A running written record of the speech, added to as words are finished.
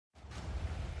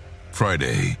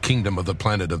Friday, Kingdom of the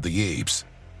Planet of the Apes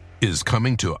is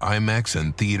coming to IMAX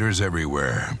and theaters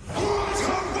everywhere. What a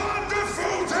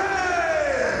wonderful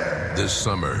day! This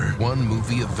summer, one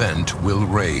movie event will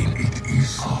reign. It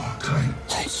is our time.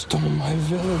 They stole my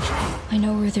village. I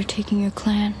know where they're taking your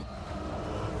clan.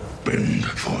 Bend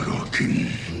for your king.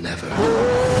 Never.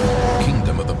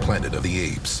 Kingdom of the Planet of the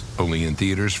Apes. Only in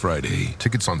theaters Friday.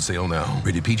 Tickets on sale now.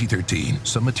 Rated PG-13.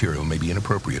 Some material may be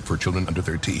inappropriate for children under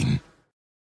 13.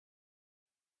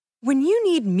 When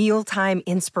you need mealtime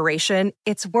inspiration,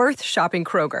 it's worth shopping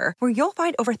Kroger, where you'll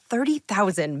find over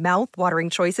 30,000 mouth-watering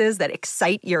choices that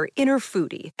excite your inner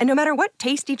foodie. And no matter what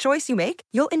tasty choice you make,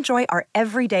 you'll enjoy our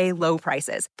everyday low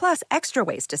prices, plus extra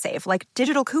ways to save, like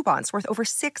digital coupons worth over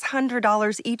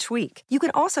 $600 each week. You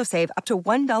can also save up to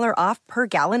 $1 off per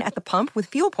gallon at the pump with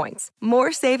fuel points.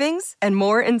 More savings and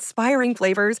more inspiring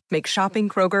flavors make shopping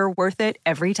Kroger worth it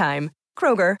every time.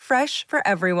 Kroger, fresh for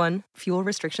everyone. Fuel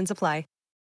restrictions apply.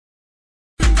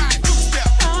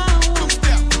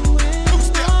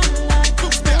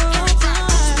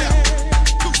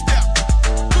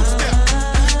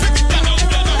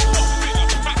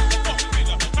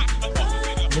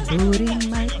 Your booty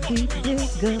might be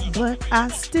bigger, but I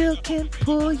still can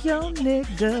pull your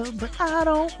nigga, but I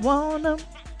don't wanna.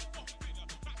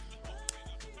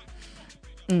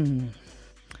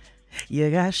 You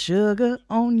got sugar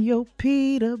on your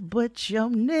pita, but your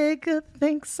nigga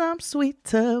thinks I'm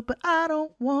sweeter, but I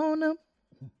don't wanna.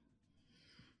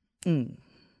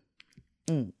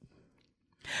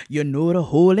 You know the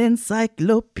whole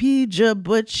encyclopedia,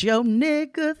 but your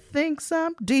nigga thinks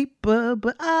I'm deeper,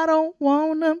 but I don't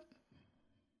wanna.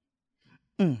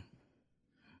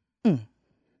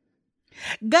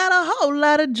 Got a whole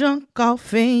lot of junk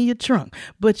off in your trunk,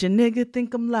 but your nigga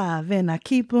think I'm live and I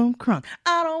keep him crunk.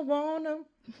 I don't wanna.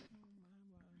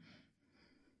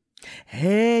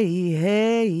 Hey,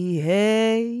 hey,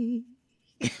 hey.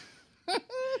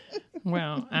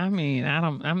 Well, I mean,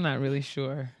 I'm not really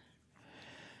sure.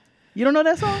 You don't know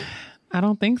that song? I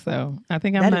don't think so. I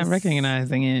think I'm not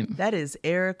recognizing it. That is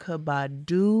Erykah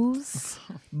Badu's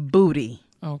Booty.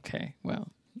 Okay. Well,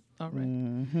 all right.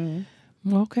 Mm-hmm.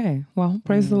 Okay. Well,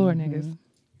 praise the Lord, niggas.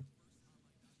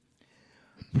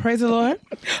 Praise the Lord.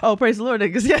 Oh, praise the Lord,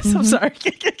 niggas. Yes, I'm sorry.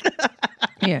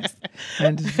 Yes.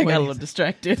 I got a little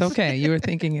distracted. It's okay. You were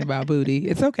thinking about booty.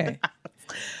 It's okay.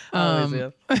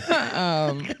 Always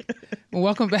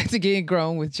Welcome back to Getting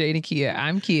Grown with Jade and Kia.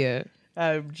 I'm Kia.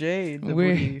 I'm Jade, the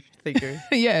booty thinker.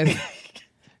 Yes.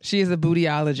 She is a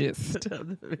bootyologist.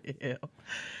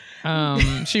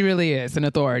 She really is an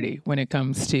authority when it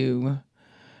comes to...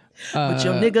 but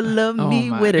your nigga love me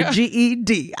with a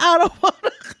GED. I don't want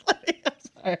to...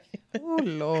 Sorry. Oh,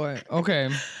 Lord. Okay.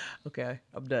 Okay,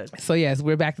 I'm done. So, yes,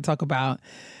 we're back to talk about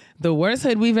the worst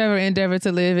hood we've ever endeavored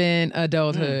to live in,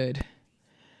 adulthood.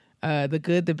 The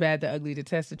good, the bad, the ugly, the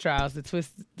tests, the trials, the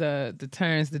twists, the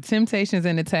turns, the temptations,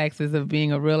 and the taxes of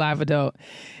being a real live adult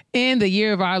in the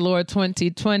year of our Lord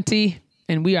 2020.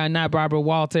 And we are not Barbara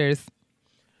Walters.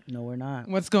 No, we're not.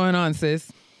 What's going on,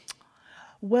 sis?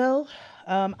 Well,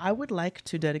 I would like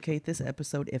to dedicate this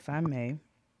episode, if I may,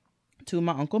 to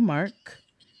my Uncle Mark.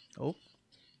 Oh,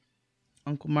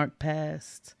 Uncle Mark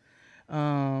passed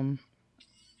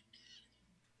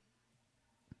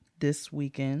this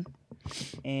weekend.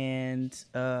 And,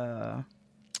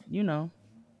 you know,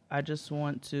 I just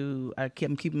want to,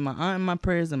 I'm keeping my aunt in my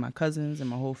prayers and my cousins and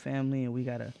my whole family. And we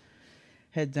got to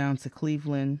head down to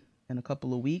Cleveland in a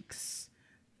couple of weeks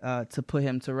to put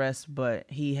him to rest. But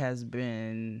he has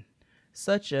been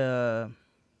such a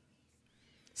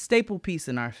staple piece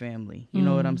in our family. You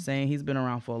know what I'm saying? He's been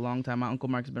around for a long time. My Uncle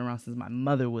Mark's been around since my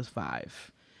mother was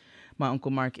 5. My Uncle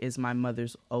Mark is my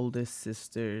mother's oldest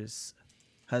sister's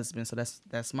husband, so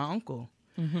that's my uncle.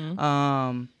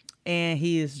 And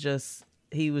he was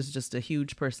just a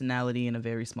huge personality in a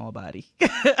very small body.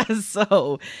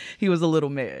 So he was a little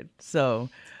man. So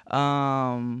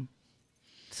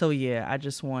yeah, I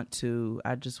just want to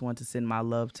send my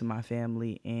love to my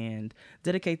family and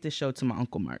dedicate this show to my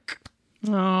Uncle Mark.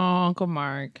 Oh, Uncle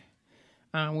Mark.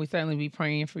 We certainly be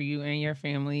praying for you and your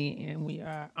family, and we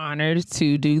are honored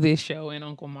to do this show in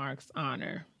Uncle Mark's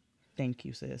honor. Thank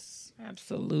you, sis.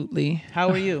 Absolutely. How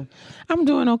are you? I'm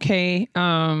doing okay.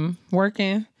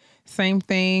 Working, same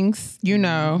things, you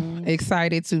know,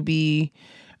 excited to be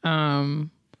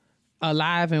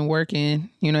alive and working.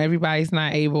 You know, everybody's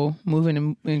not able,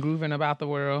 moving and grooving about the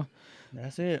world.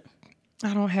 That's it.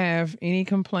 I don't have any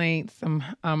complaints.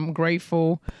 I'm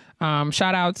grateful.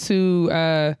 Shout out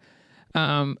to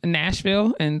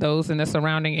Nashville and those in the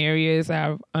surrounding areas.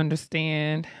 I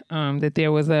understand that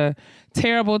there was a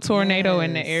terrible tornado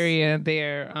in the area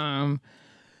there.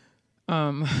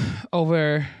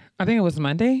 over, I think it was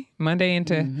Monday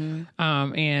into,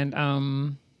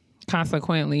 and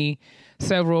consequently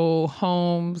several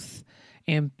homes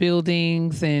and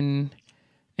buildings and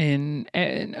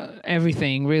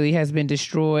everything really has been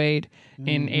destroyed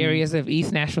in areas of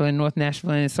East Nashville and North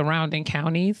Nashville and surrounding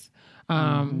counties.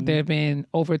 There have been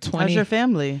over 20. How's your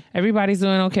family? Everybody's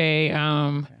doing okay.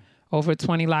 Over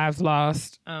 20 lives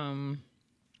lost, and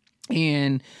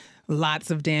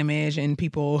lots of damage, and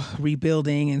people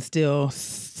rebuilding and still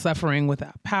suffering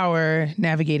without power,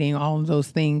 navigating all of those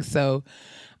things. So,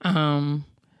 our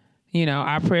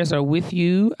prayers are with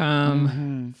you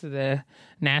to the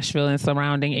Nashville and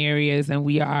surrounding areas, and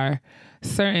we are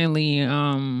certainly,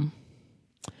 throwing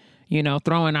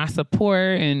our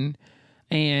support and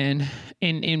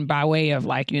by way of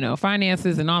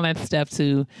finances and all that stuff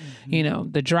to,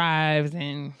 the drives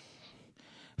and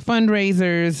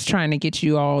fundraisers, trying to get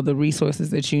you all the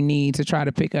resources that you need to try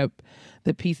to pick up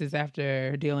the pieces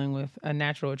after dealing with a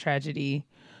natural tragedy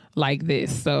like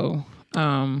this. So,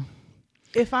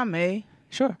 if I may,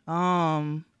 sure.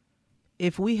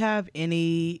 If we have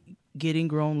any Getting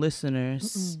Grown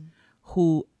listeners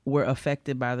who were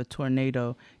affected by the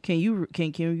tornado, can you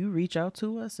reach out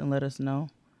to us and let us know?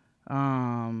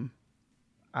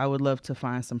 I would love to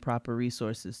find some proper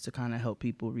resources to kind of help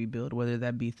people rebuild, whether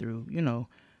that be through,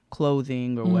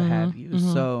 clothing or what have you.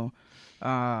 So,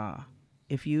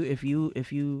 if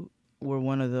you were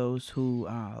one of those who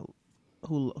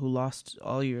lost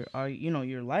all your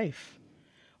life,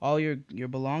 all your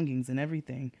belongings and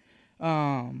everything,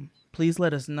 please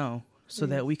let us know so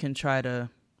that we can try to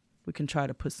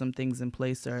put some things in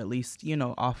place, or at least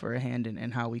offer a hand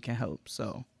in how we can help.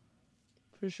 So,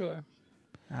 for sure,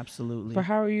 absolutely. But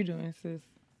how are you doing, sis?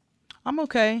 I'm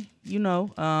okay.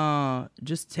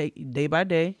 Just take day by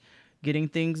day, getting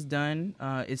things done.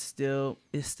 It's still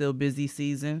busy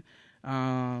season.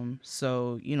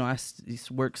 So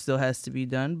work still has to be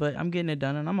done, but I'm getting it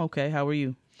done and I'm okay. How are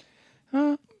you?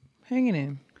 Hanging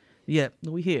in. Yep,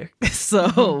 we here.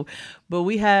 So, but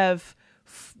we have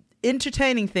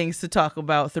entertaining things to talk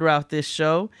about throughout this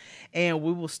show, and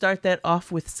we will start that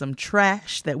off with some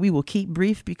trash that we will keep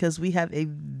brief because we have a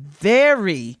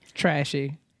very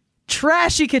trashy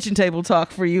kitchen table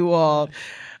talk for you all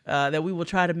that we will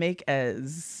try to make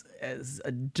as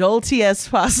adulty as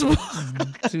possible.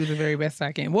 Do the very best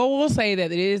I can. Well, we'll say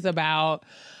that it is about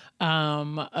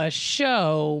a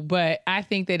show, but I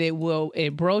think that it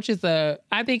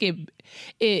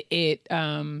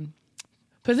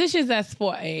positions us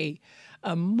for a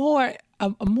more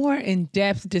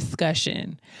in-depth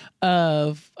discussion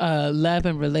of love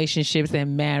and relationships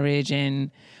and marriage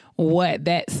and what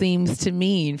that seems to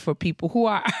mean for people who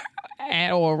are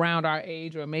at or around our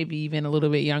age, or maybe even a little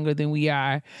bit younger than we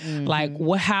are. Like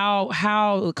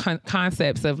how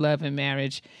concepts of love and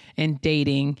marriage and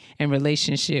dating and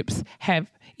relationships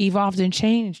have evolved and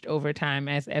changed over time,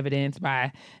 as evidenced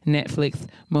by Netflix's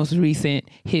most recent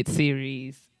hit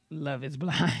series, Love is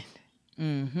Blind.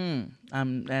 And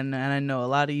I know a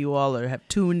lot of you all have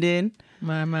tuned in.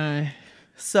 My.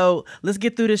 So let's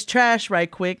get through this trash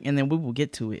right quick, and then we will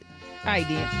get to it. I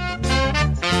did.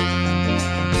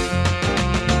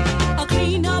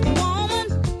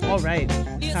 All right,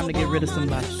 time to get rid of some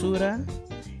basura.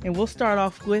 And we'll start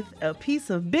off with a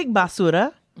piece of big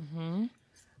basura.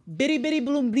 Bitty Bitty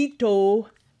Blumbito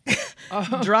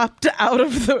dropped out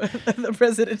of the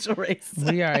presidential race.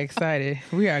 We are excited.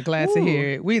 We are glad to hear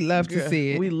it. We love to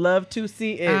see it. We love to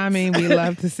see it. I mean, we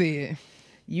love to see it.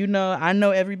 I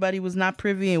know everybody was not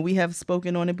privy, and we have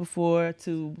spoken on it before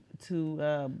to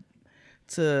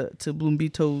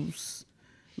Blumbito's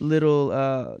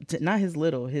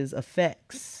his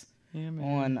effects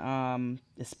on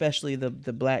especially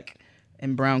the black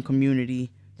and brown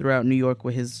community throughout New York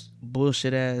with his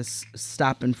bullshit ass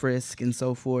stop and frisk and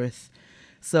so forth.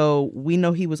 So we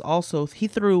know he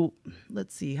threw,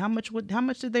 let's see, how much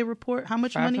did they report? How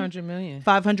much money? $500 million.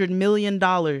 $500 million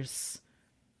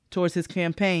towards his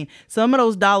campaign. Some of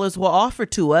those dollars were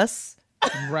offered to us.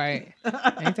 Right.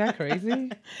 Ain't that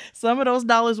crazy? Some of those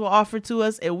dollars were offered to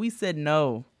us and we said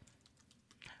no.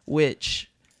 Which,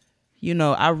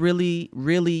 I really,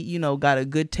 really, got a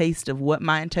good taste of what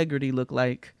my integrity looked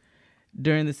like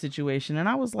during the situation. And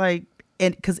I was like,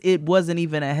 and because it wasn't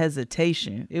even a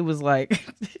hesitation. It was like,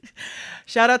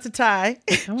 shout out to Ty.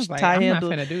 I was like, Ty I'm not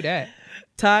going to do that.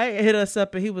 Ty hit us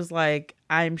up and he was like,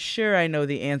 I'm sure I know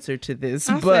the answer to this.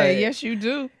 I but said, yes, you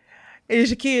do. And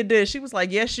Shakia did. She was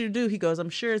like, yes, you do. He goes, I'm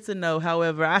sure it's a no.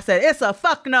 However, I said, it's a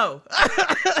fuck no.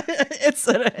 It's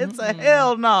a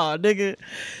hell no, nigga.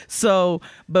 So,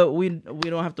 but we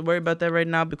don't have to worry about that right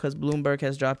now because Bloomberg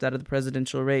has dropped out of the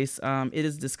presidential race. It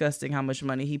is disgusting how much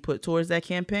money he put towards that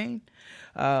campaign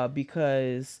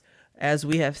because as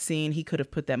we have seen, he could have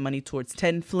put that money towards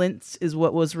 10 Flints is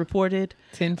what was reported.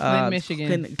 10 Flint,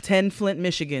 Michigan. 10 Flint,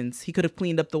 Michigans. He could have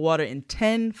cleaned up the water in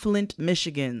 10 Flint,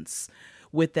 Michigans.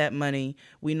 With that money,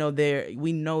 we know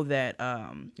that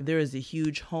there is a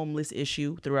huge homeless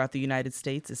issue throughout the United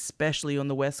States, especially on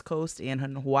the West Coast and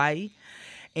in Hawaii.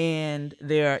 And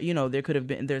there could have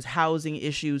been, there's housing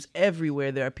issues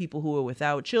everywhere. There are people who are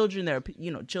without children. There are,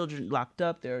 children locked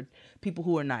up. There are people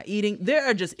who are not eating. There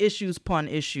are just issues upon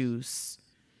issues.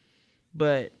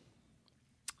 But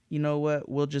you know what?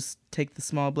 We'll just take the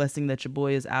small blessing that your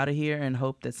boy is out of here and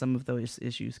hope that some of those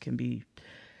issues can be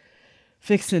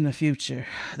fixed in the future.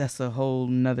 That's a whole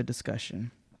nother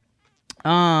discussion.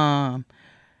 Megan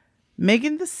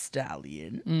Thee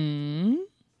Stallion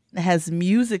has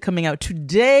music coming out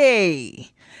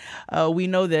today. We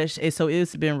know that, so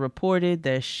it's been reported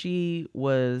that she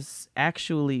was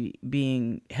actually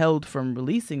being held from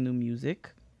releasing new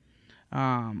music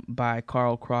by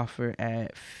Carl Crawford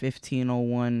at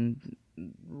 1501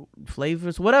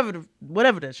 Flavors, whatever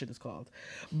that shit is called.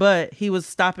 But he was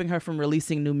stopping her from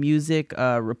releasing new music,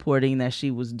 reporting that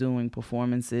she was doing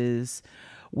performances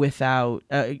without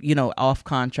off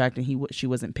contract, and she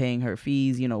wasn't paying her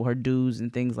fees, her dues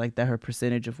and things like that, her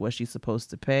percentage of what she's supposed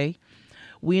to pay.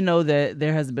 We know that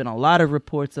there has been a lot of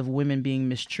reports of women being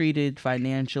mistreated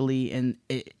financially and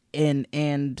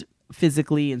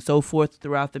physically and so forth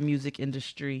throughout the music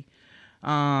industry.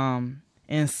 And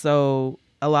so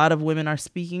a lot of women are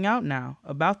speaking out now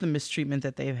about the mistreatment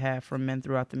that they've had from men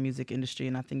throughout the music industry.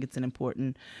 And I think it's an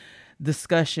important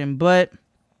discussion. But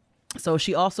so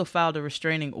she also filed a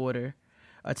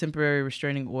temporary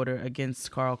restraining order against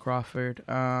Carl Crawford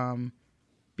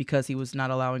because he was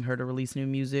not allowing her to release new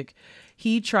music.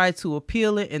 He tried to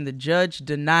appeal it and the judge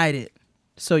denied it.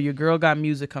 So your girl got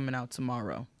music coming out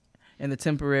tomorrow. And the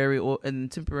temporary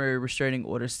restraining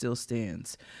order still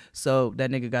stands. So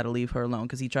that nigga got to leave her alone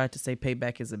because he tried to say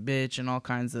payback is a bitch and all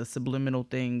kinds of subliminal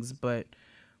things. But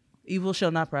evil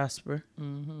shall not prosper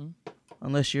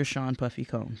unless you're Sean Puffy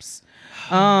Combs.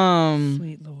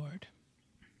 Sweet Lord.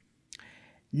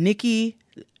 Nicki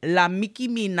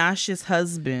Minaj's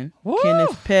husband,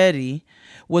 Kenneth Petty,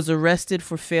 was arrested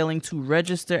for failing to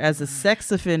register as a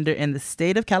sex offender in the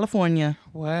state of California.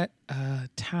 What a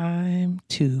time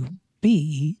to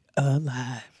be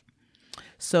alive.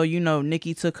 So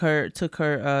Nicki took her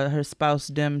spouse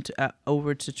Dem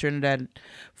over to Trinidad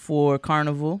for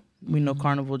Carnival. We know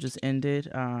Carnival just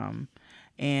ended,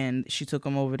 and she took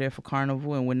him over there for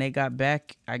Carnival. And when they got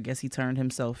back, I guess he turned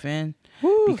himself in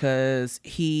because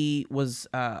he was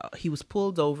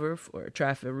pulled over for a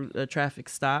traffic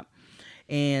stop.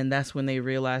 And that's when they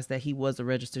realized that he was a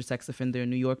registered sex offender in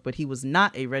New York, but he was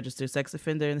not a registered sex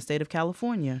offender in the state of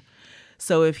California.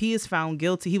 So if he is found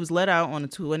guilty, he was let out on a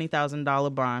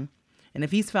 $20,000 bond. And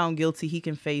if he's found guilty, he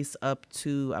can face up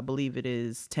to, I believe it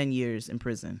is 10 years in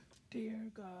prison. Dear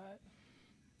God.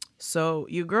 So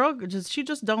your girl, she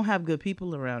just don't have good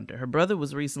people around her. Her brother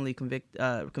was recently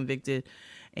convicted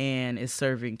and is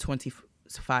serving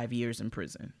 25 years in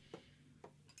prison.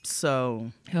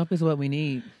 So help is what we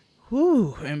need.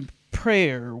 Whew, and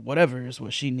prayer, whatever is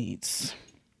what she needs.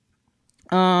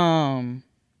 So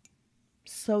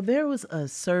there was a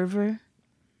server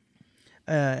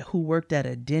who worked at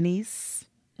a Denny's,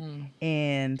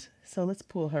 and so let's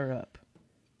pull her up.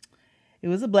 It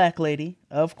was a black lady,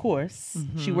 of course.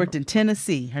 She worked in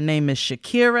Tennessee. Her name is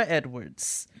Shakira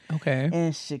Edwards. Okay.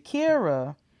 And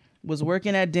Shakira was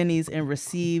working at Denny's and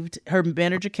her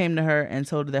manager came to her and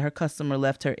told her that her customer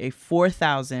left her a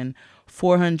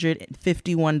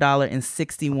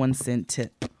 $4,451.61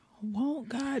 tip. Won't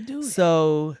God do it?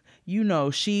 So,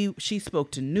 she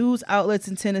spoke to news outlets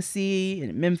in Tennessee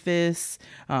and Memphis,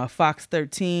 Fox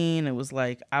 13. It was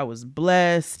like, I was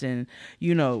blessed and,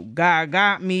 God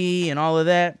got me and all of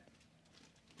that.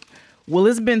 Well,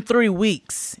 it's been 3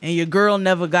 weeks and your girl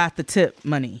never got the tip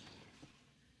money.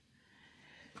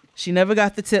 She never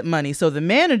got the tip money. So they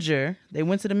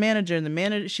went to the manager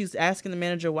and she's asking the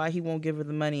manager why he won't give her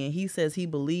the money. And he says he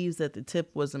believes that the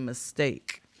tip was a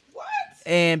mistake. What?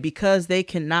 And because they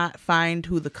cannot find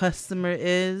who the customer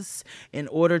is in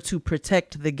order to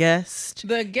protect the guest.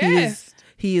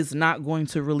 He is not going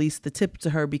to release the tip to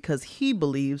her because he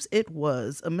believes it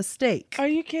was a mistake. Are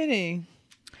you kidding?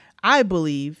 I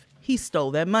believe he stole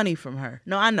that money from her.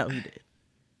 No, I know he did.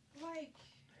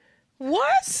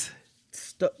 What?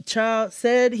 child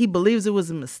said he believes it was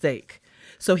a mistake.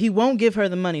 So he won't give her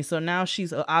the money. So now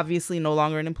she's obviously no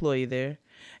longer an employee there.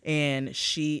 And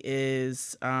she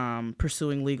is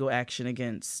pursuing legal action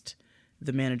against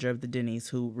the manager of the Denny's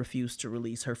who refused to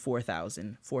release her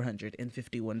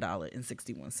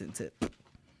 $4,451.61 tip.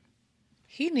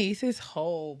 He needs his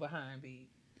whole behind beat.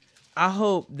 I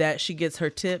hope that she gets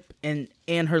her tip and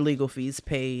her legal fees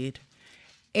paid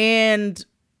and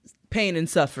pain and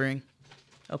suffering.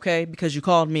 Okay? Because you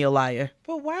called me a liar.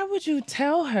 But why would you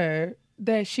tell her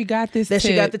that she got this that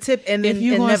tip? She got the tip and then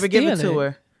and never give it to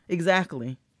her?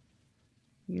 Exactly.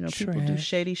 You know, people do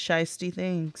shady, shisty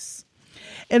things.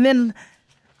 And then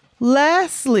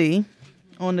lastly,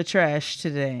 on the trash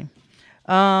today,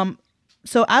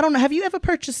 so I don't know, have you ever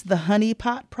purchased the Honey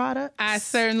Pot product? I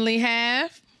certainly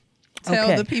have.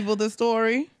 Tell the people the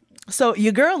story. So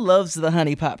your girl loves the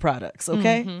Honey Pot products,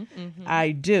 okay? I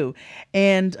do.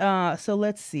 And so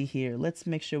let's see here. Let's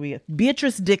make sure we get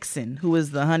Beatrice Dixon, who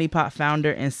is the Honey Pot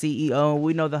founder and CEO.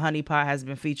 We know the Honey Pot has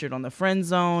been featured on the Friend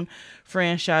Zone.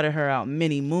 Fran shouted her out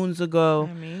many moons ago.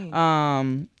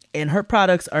 And her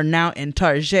products are now in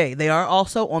Target. They are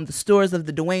also on the stores of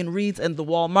the Dwayne Reeds and the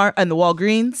Walmart and the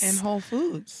Walgreens. And Whole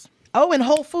Foods. Oh, and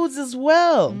Whole Foods as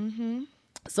well.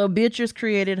 So Beatrice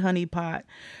created Honey Pot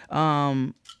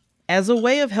as a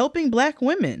way of helping Black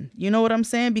women. You know what I'm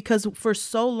saying? Because for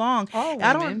so long, all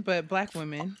women, but Black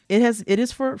women. It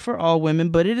is for all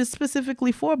women, but it is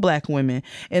specifically for Black women.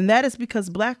 And that is because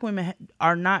Black women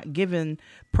are not given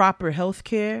proper health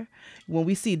care. When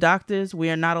we see doctors, we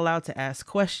are not allowed to ask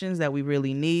questions that we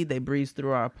really need. They breeze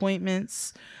through our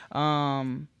appointments.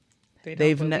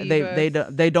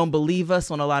 They don't believe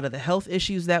us on a lot of the health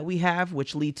issues that we have,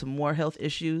 which lead to more health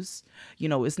issues. You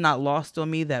know, it's not lost on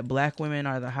me that Black women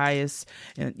are the highest,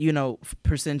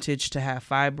 percentage to have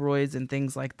fibroids and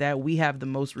things like that. We have the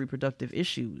most reproductive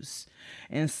issues.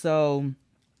 And so,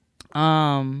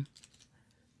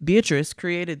 Beatrice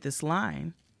created this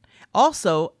line.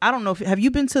 Also, I don't know have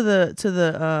you been to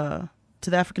the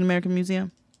African American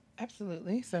Museum?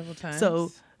 Absolutely, several times.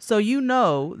 So you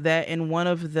know that in one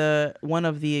of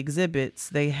the exhibits,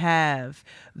 they have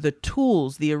the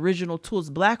tools, the original tools.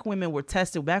 Black women were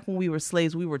tested back when we were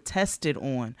slaves. We were tested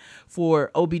on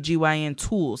for OBGYN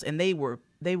tools, and they were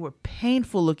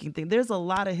painful looking things. There's a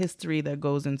lot of history that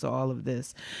goes into all of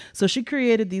this. So she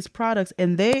created these products,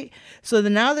 and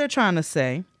now they're trying to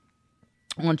say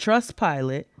on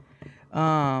Trustpilot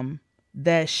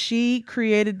that she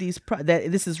created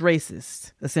that this is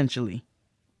racist, essentially.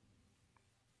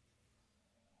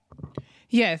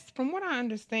 Yes, from what I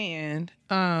understand,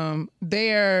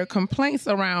 there are complaints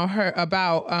around her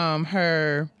about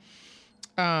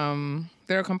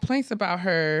there are complaints about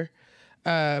her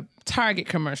Target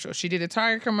commercial. She did a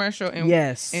Target commercial, and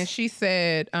and she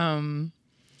said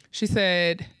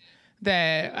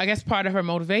that I guess part of her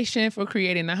motivation for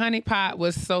creating the Honey Pot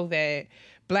was so that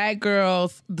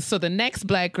the next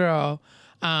Black girl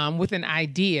with an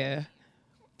idea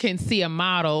can see a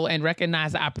model and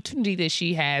recognize the opportunity that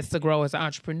she has to grow as an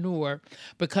entrepreneur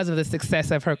because of the success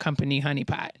of her company, Honey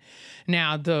Pot.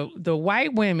 Now, the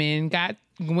white women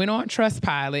went on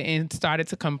Trustpilot and started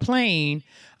to complain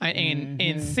and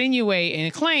insinuate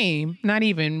and claim, not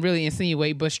even really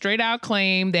insinuate, but straight out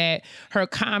claim that her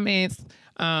comments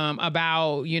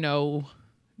about,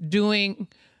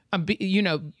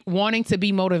 wanting to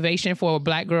be motivation for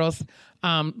Black girls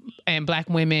and Black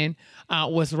women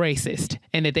was racist,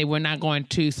 and that they were not going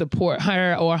to support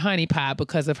her or Honey Pot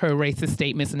because of her racist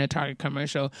statements in the Target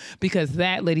commercial. Because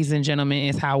that, ladies and gentlemen,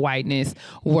 is how whiteness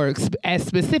works,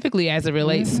 specifically as it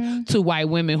relates to white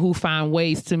women who find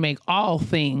ways to make all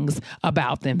things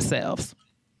about themselves.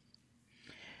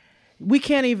 We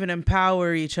can't even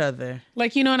empower each other.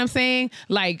 Like, you know what I'm saying?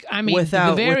 Like, I mean,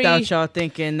 without y'all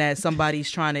thinking that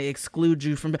somebody's trying to exclude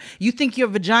you from. You think your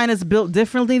vagina's built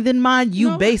differently than mine,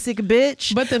 you basic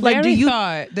bitch? But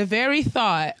the very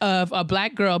thought of a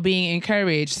Black girl being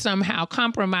encouraged somehow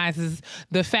compromises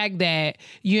the fact that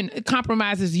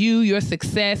compromises your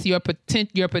success, your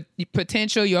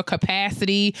potential, your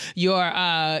capacity, your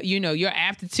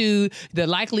aptitude, the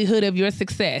likelihood of your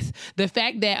success. The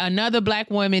fact that another Black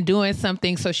woman doing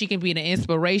something so she can be an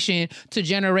inspiration to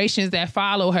generations that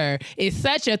follow her is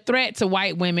such a threat to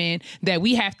white women that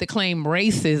we have to claim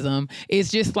racism.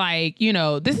 It's just like,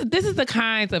 this is the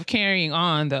kinds of carrying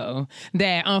on, though,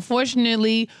 that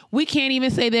unfortunately we can't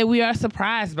even say that we are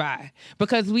surprised by,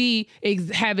 because we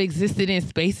have existed in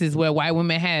spaces where white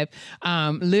women have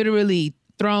literally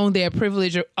thrown their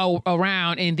privilege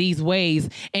around in these ways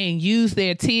and used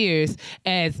their tears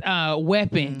as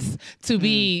weapons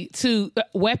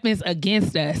weapons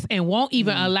against us, and won't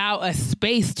even allow us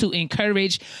space to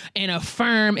encourage and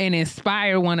affirm and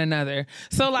inspire one another.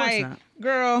 So like,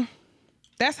 girl,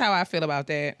 that's how I feel about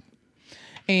that.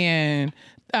 And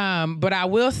but I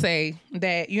will say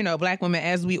that, you know, Black women,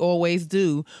 as we always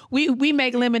do, we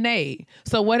make lemonade.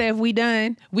 So what have we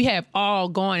done? We have all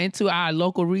gone into our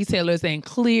local retailers and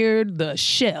cleared the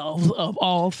shelves of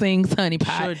all things Honey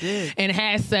Pot. Sure did. And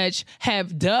as such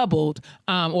have doubled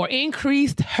or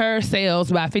increased her sales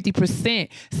by 50%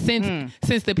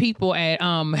 since the people at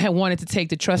had wanted to take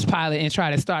the Trustpilot and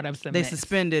try to start up some. They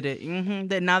suspended it.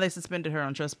 Now they suspended her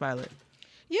on Trustpilot.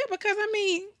 Yeah, because I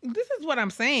mean, this is what I'm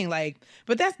saying. Like,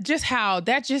 but that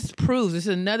just proves it's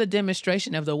another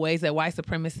demonstration of the ways that white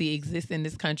supremacy exists in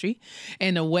this country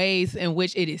and the ways in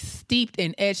which it is steeped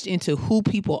and etched into who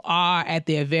people are at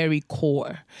their very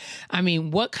core. I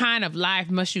mean, what kind of life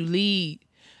must you lead?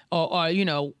 Or, you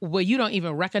know, where you don't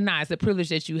even recognize the privilege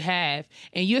that you have,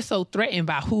 and you're so threatened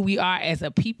by who we are as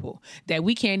a people that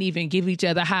we can't even give each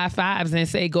other high fives and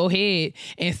say, go ahead,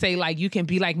 and say, like, you can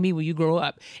be like me when you grow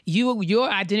up. Your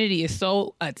identity is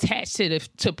so attached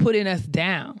to putting us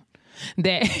down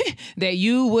that that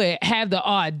you would have the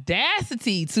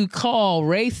audacity to call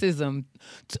racism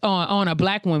on a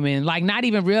Black woman, like not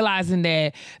even realizing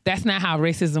that that's not how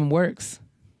racism works.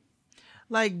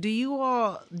 Like, do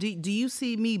you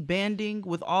see me banding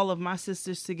with all of my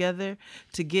sisters together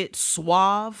to get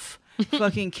Suave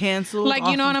fucking canceled like,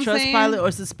 you know what I'm saying? Trustpilot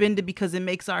or suspended because it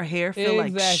makes our hair feel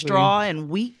like straw and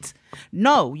wheat?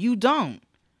 No, you don't.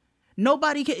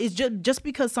 Nobody can. It's just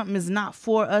because something is not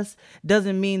for us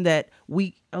doesn't mean that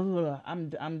we. I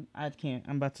can't.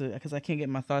 I'm about to, because I can't get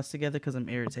my thoughts together because I'm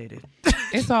irritated.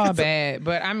 It's all bad,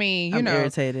 but I mean, I'm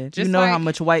irritated. You know how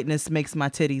much whiteness makes my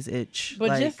titties itch.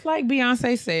 But just like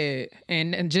Beyonce said,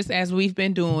 and just as we've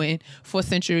been doing for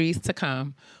centuries to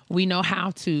come, we know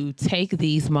how to take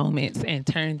these moments and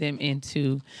turn them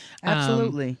into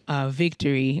absolutely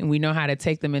victory, and we know how to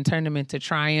take them and turn them into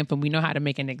triumph, and we know how to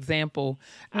make an example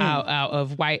out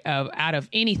of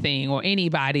anything or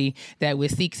anybody that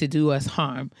would seek to do us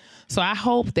harm. So I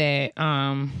hope that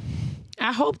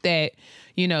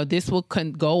you know, this will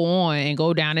go on and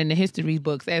go down in the history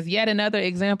books as yet another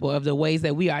example of the ways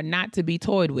that we are not to be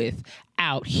toyed with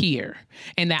out here,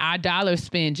 and that our dollars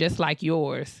spend just like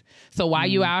yours. So while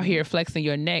you out here flexing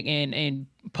your neck and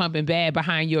pumping bad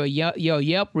behind your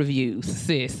Yelp reviews,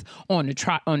 sis, on the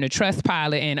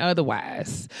Trustpilot and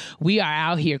otherwise, we are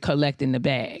out here collecting the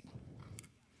bag.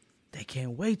 They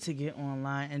can't wait to get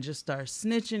online and just start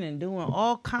snitching and doing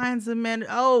all kinds of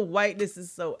whiteness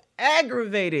is so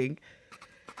aggravating.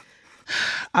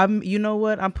 You know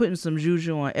what? I'm putting some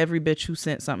juju on every bitch who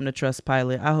sent something to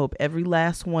Trustpilot. I hope every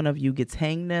last one of you gets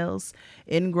hangnails,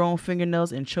 ingrown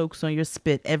fingernails, and chokes on your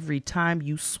spit every time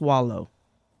you swallow.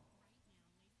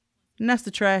 And that's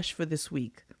the trash for this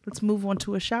week. Let's move on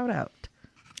to a shout out.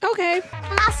 Okay.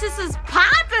 My sister's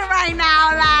popping right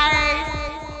now,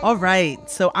 like. All right,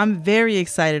 so I'm very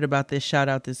excited about this shout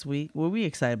out this week. Well, we're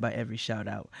excited by every shout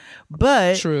out,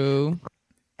 but true.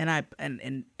 And I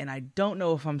don't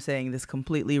know if I'm saying this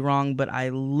completely wrong, but I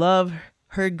love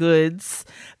her goods.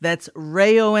 That's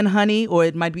Rayo and Honey, or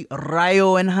it might be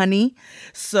Rayo and Honey.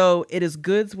 So it is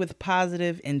goods with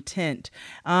positive intent.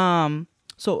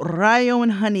 So Rayo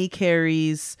and Honey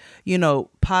carries, you know,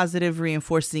 positive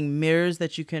reinforcing mirrors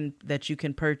that you can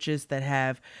purchase that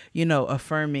have, you know,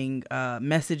 affirming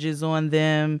messages on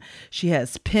them. She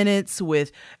has pennants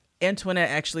with, Antoinette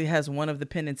actually has one of the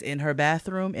pennants in her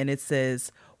bathroom, and it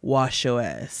says, "Wash your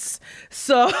ass."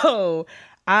 So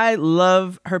I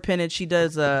love her pennant. She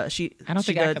does. I don't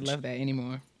think I could love that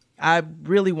anymore. I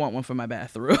really want one for my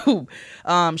bathroom.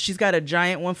 She's got a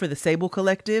giant one for the Sable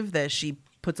Collective that she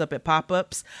puts up at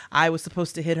pop-ups. I was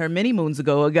supposed to hit her many moons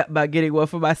ago about getting one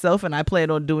for myself, and I plan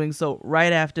on doing so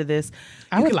right after this.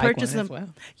 I would like one as well.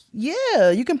 Yeah,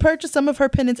 you can purchase some of her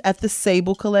pennants at the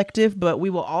Sable Collective, but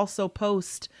we will also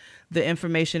post the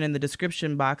information in the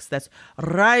description box. That's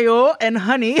Rayo and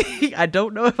Honey. I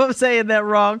don't know if I'm saying that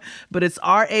wrong, but it's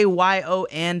RAYO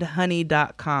and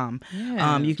honey.com.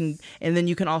 Yes.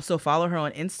 You can also follow her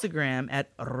on Instagram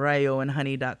at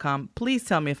rayoandhoney.com. Please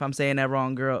tell me if I'm saying that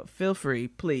wrong, girl. Feel free.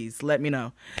 Please let me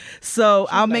know. So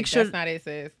I'll make sure. That's not it,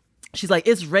 sis. She's like,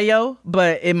 it's Rayo,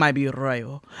 but it might be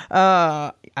Rayo.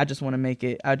 I just want to make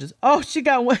it. She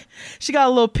got one. She got a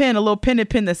little pennant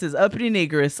pin that says Uppity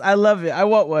Negress. I love it. I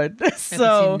want one.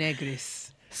 So Uppity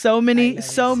Negress. So many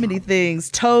things.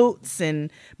 Totes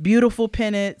and beautiful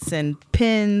pennants and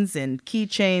pins and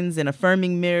keychains and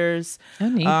affirming mirrors. I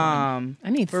need one. I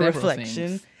need for several reflection.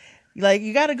 things. Like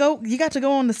you got to go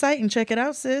on the site and check it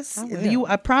out, sis.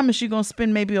 I promise you're going to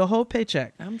spend maybe a whole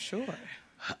paycheck. I'm sure.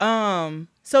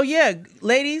 So yeah,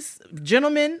 ladies,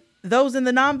 gentlemen, those in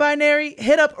the non-binary,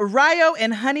 hit up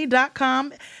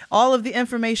ryoandhoney.com. All of the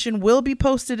information will be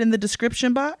posted in the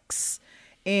description box.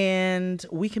 And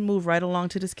we can move right along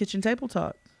to this kitchen table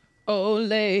talk.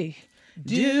 Olay.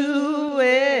 Do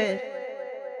it.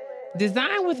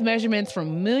 Designed with measurements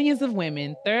from millions of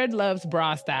women, Third Love's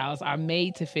bra styles are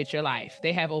made to fit your life.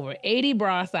 They have over 80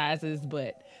 bra sizes,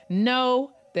 but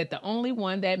know that the only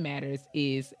one that matters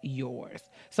is yours.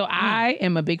 So I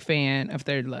am a big fan of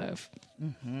Third Love,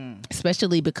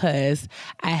 especially because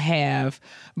I have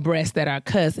breasts that are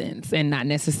cousins and not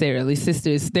necessarily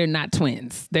sisters. They're not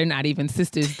twins. They're not even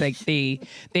sisters. Like they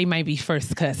might be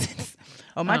first cousins.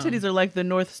 Oh, my titties are like the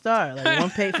North Star. Like one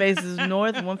faces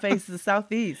north, one faces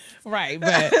southeast. Right,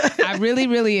 but I really,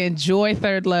 really enjoy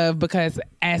Third Love because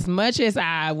as much as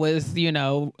I was,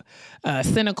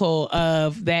 cynical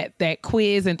of that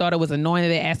quiz and thought it was annoying that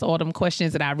they asked all them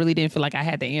questions that I really didn't feel like I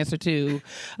had the answer to,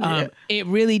 it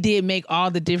really did make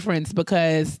all the difference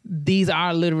because these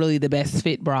are literally the best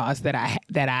fit bras that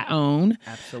I own.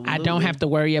 Absolutely. I don't have to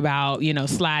worry about,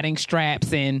 sliding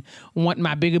straps and want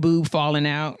my bigger boob falling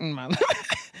out and my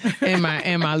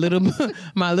little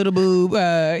boob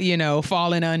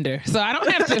falling under. So I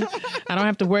don't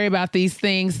have to worry about these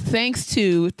things thanks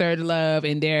to Third Love,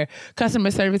 and their customer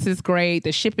service is great.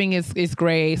 The shipping is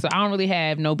great. So I don't really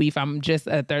have no beef. I'm just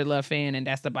a Third Love fan, and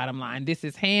that's the bottom line. This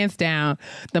is hands down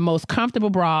the most comfortable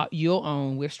bra you'll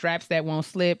own, with straps that won't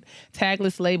slip,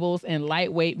 tagless labels, and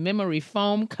lightweight memory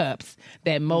foam cups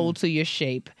that mold to your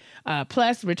shape.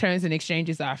 Plus, returns and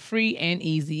exchanges are free and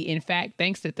easy. In fact,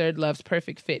 thanks to Third Love's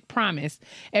Perfect Fit Promise,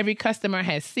 every customer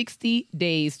has 60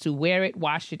 days to wear it,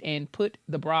 wash it, and put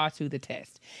the bra to the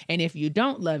test. And if you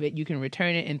don't love it, you can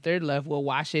return it, and Third Love will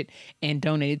wash it and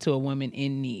donate it to a woman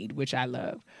in need, which I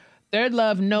love. Third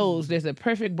Love knows there's a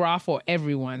perfect bra for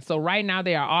everyone. So right now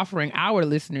they are offering our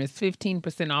listeners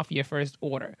 15% off your first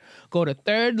order. Go to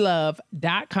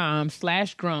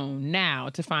thirdlove.com/grown now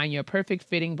to find your perfect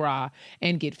fitting bra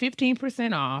and get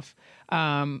 15% off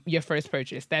your first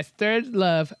purchase. That's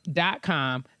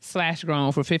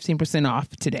thirdlove.com/grown for 15% off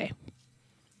today.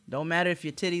 Don't matter if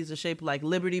your titties are shaped like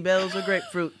Liberty Bells or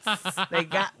grapefruits. They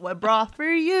got what bra for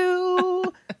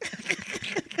you.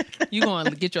 You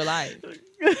gonna get your life.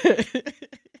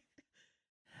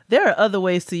 There are other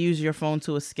ways to use your phone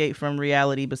to escape from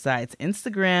reality besides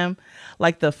Instagram,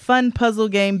 like the fun puzzle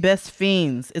game Best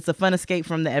Fiends. It's a fun escape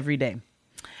from the everyday.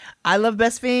 I love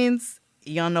Best Fiends.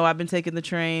 Y'all know I've been taking the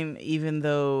train, even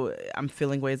though I'm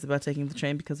feeling ways about taking the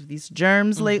train because of these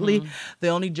germs lately. The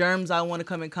only germs I want to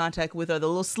come in contact with are the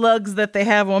little slugs that they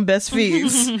have on Best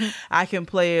Fiends. I can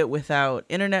play it without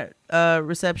internet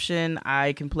reception.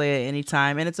 I can play it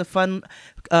anytime. And it's a fun,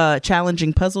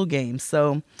 challenging puzzle game.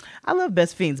 So I love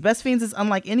Best Fiends. Best Fiends is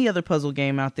unlike any other puzzle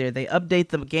game out there. They update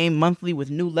the game monthly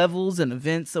with new levels and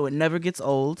events so it never gets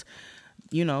old.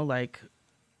 Like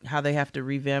how they have to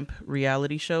revamp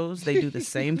reality shows. They do the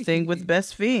same thing with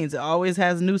Best Fiends. It always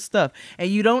has new stuff. And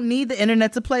you don't need the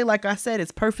internet to play. Like I said,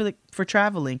 it's perfect for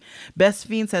traveling. Best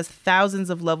Fiends has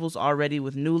thousands of levels already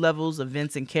with new levels,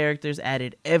 events, and characters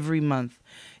added every month.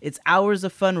 It's hours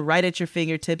of fun right at your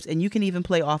fingertips, and you can even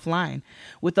play offline.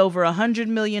 With over 100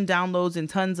 million downloads and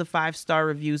tons of 5-star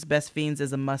reviews, Best Fiends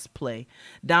is a must-play.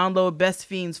 Download Best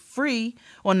Fiends free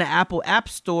on the Apple App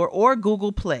Store or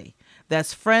Google Play.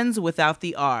 That's friends without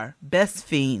the R. Best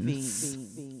Fiends.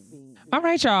 All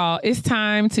right, y'all. It's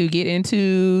time to get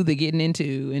into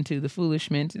the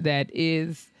foolishment that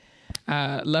is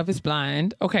Love is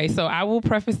Blind. Okay, so I will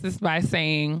preface this by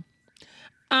saying,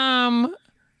 I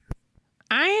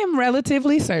am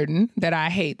relatively certain that I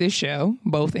hate this show,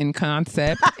 both in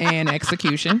concept and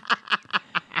execution.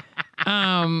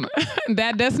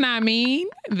 That does not mean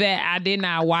that I did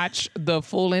not watch the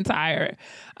full entire,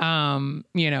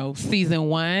 season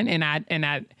 1, and I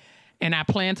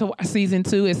plan to watch season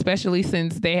 2, especially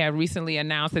since they have recently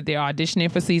announced that they're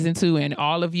auditioning for season 2, and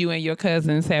all of you and your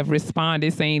cousins have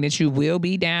responded saying that you will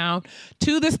be down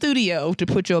to the studio to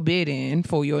put your bid in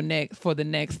for the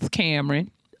next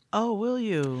Cameron. Oh, will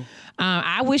you?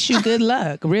 I wish you good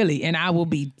luck, really, and I will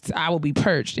be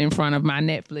perched in front of my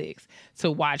Netflix to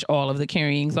watch all of the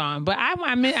carryings on. But I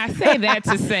say that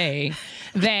to say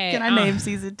that. Can I name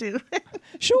season 2?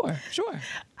 Sure.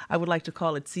 I would like to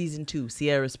call it season 2,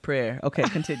 Sierra's Prayer. Okay,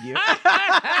 continue.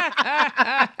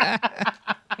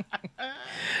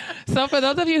 So for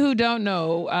those of you who don't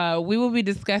know, we will be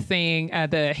discussing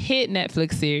the hit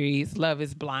Netflix series Love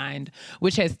is Blind,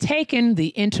 which has taken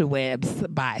the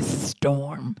interwebs by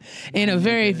storm. In a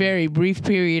very, very brief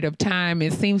period of time,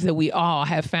 it seems that we all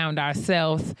have found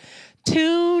ourselves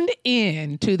tuned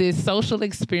in to this social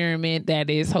experiment that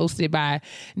is hosted by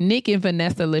Nick and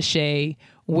Vanessa Lachey,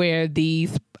 where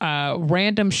these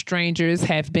random strangers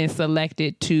have been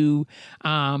selected to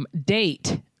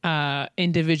date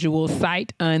individuals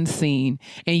sight unseen,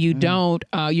 and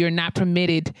you're not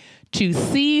permitted to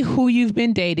see who you've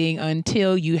been dating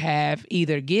until you have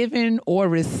either given or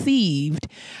received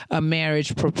a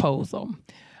marriage proposal.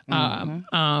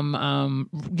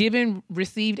 Given,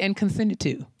 received, and consented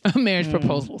to a marriage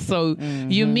proposal. So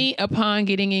you meet upon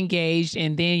getting engaged,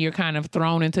 and then you're kind of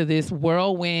thrown into this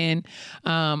whirlwind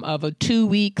of a 2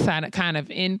 week kind of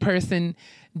in-person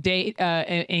date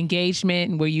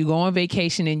engagement where you go on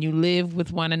vacation and you live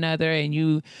with one another, and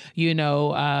you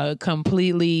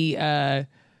completely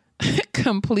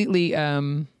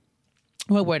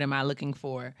what word am I looking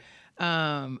for?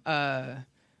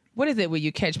 What is it when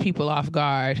you catch people off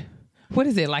guard? What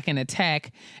is it, like an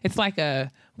attack? It's like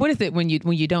what is it when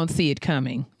you don't see it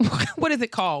coming? What is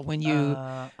it called when you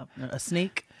a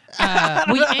sneak?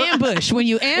 When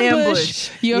you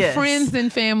ambush your friends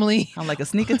and family. I'm like a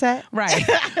sneak attack? Right.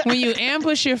 When you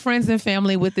ambush your friends and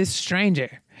family with this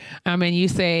stranger. And you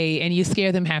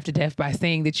scare them half to death by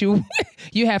saying that you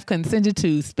have consented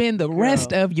to spend the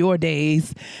rest of your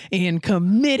days in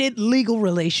committed legal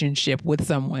relationship with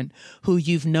someone who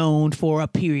you've known for a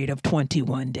period of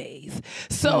 21 days.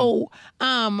 So,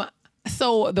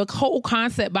 So the whole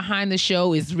concept behind the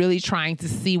show is really trying to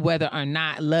see whether or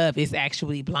not love is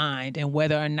actually blind, and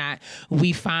whether or not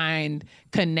we find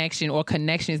connection or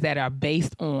connections that are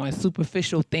based on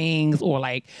superficial things or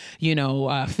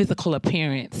physical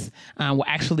appearance will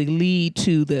actually lead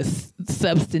to the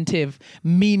substantive,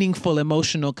 meaningful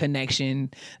emotional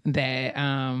connection that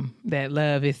that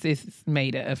love is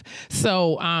made of.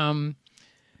 So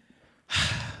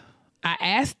I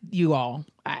asked you all,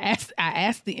 I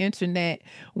asked the internet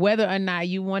whether or not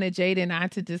you wanted Jada and I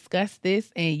to discuss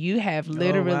this, and you have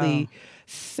literally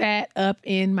sat up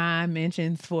in my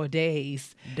mentions for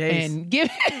days. And give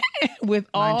with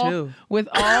all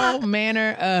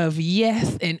manner of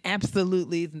yes and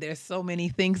absolutely. There's so many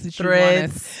things that you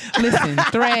want to listen,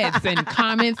 threads and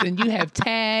comments, and you have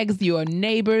tags your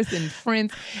neighbors and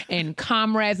friends and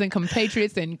comrades and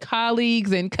compatriots and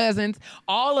colleagues and cousins.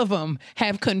 All of them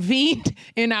have convened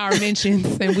in our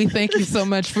mentions, and we thank you so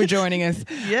much for joining us.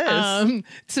 Yes,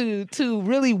 to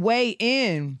really weigh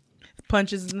in.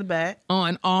 Punches in the back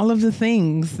on all of the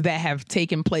things that have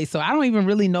taken place. So I don't even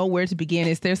really know where to begin.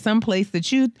 Is there some place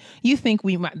that you think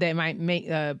that might make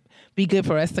be good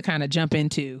for us to kind of jump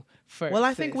into first? Well,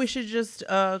 I think we should just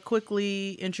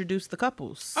quickly introduce the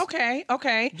couples. Okay.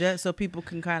 Just so people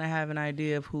can kind of have an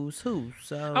idea of who's who.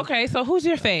 So who's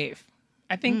your fave?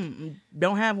 I think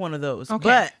don't have one of those.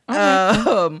 Okay.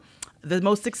 But the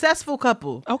most successful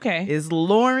couple is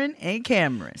Lauren and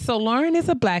Cameron. So Lauren is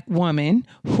a black woman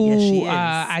who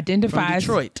identifies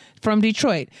from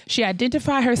Detroit. She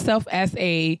identified herself as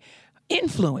a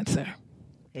influencer.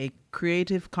 A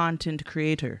creative content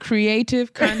creator.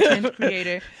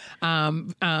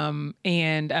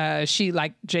 And she,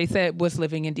 like Jay said, was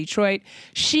living in Detroit.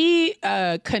 She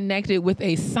connected with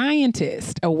a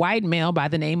scientist, a white male by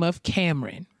the name of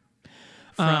Cameron.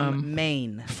 From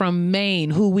Maine,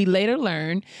 who we later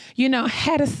learned,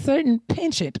 had a certain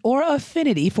penchant or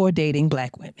affinity for dating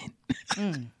black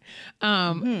women.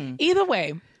 Either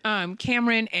way,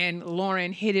 Cameron and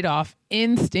Lauren hit it off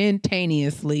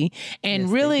instantaneously, and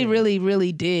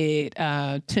really did,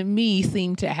 to me,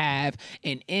 seem to have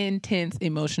an intense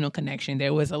emotional connection.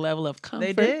 There was a level of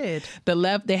comfort. They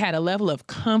did. They had a level of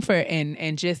comfort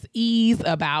and just ease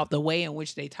about the way in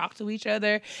which they talked to each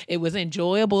other. It was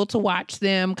enjoyable to watch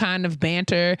them kind of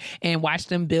banter and watch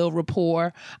them build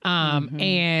rapport.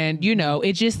 And,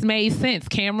 it just made sense.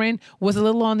 Cameron was a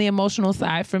little on the emotional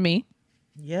side for me.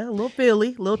 Yeah, a little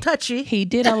feely, a little touchy. He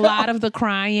did a lot of the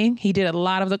crying.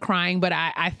 But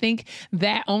I think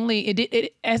that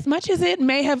it as much as it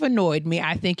may have annoyed me,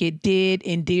 I think it did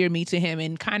endear me to him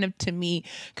and kind of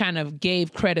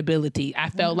gave credibility. I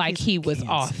felt like he was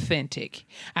authentic.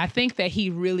 I think that he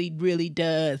really, really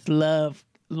does love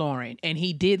Lauren, and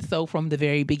he did so from the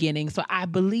very beginning. So I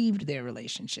believed their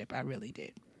relationship. I really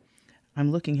did. I'm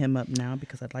looking him up now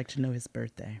because I'd like to know his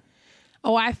birthday.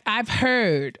 Oh, I've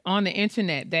heard on the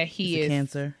internet that he is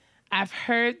Cancer. I've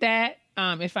heard that,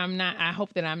 If I'm not, I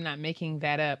hope that I'm not making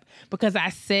that up, because I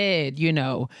said,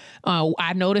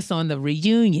 I noticed on the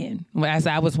reunion as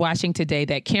I was watching today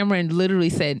that Cameron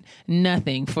literally said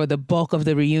nothing for the bulk of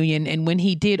the reunion. And when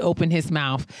he did open his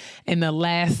mouth in the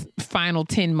last final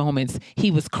 10 moments, he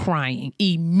was crying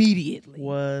immediately.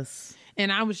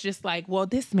 And I was just like, well,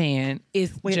 this man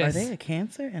is Wait, just... are they a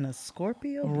Cancer and a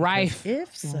Scorpio? Rife,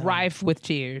 if so. rife with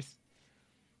tears.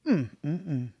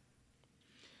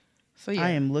 So yeah.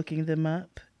 I am looking them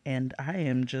up, and I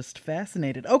am just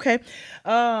fascinated. Okay.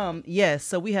 Yes,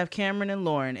 so we have Cameron and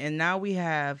Lauren, and now we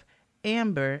have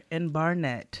Amber and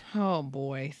Barnett. Oh,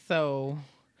 boy. So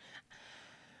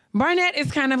Barnett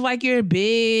is kind of like your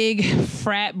big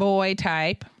frat boy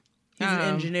type. He's an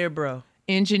engineer, bro.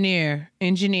 Engineer.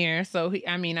 So,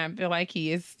 I feel like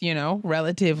he is,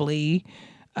 relatively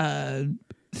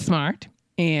smart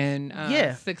and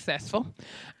successful.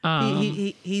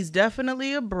 He's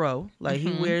definitely a bro. Like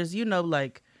he wears,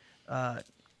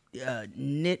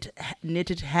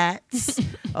 knitted hats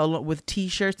with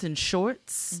t-shirts and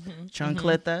shorts,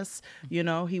 chancletas.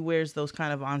 He wears those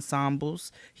kind of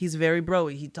ensembles. He's very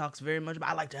broy. He talks very much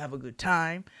about, I like to have a good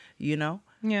time.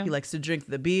 Yeah. He likes to drink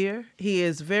the beer. He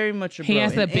is very much a bro. He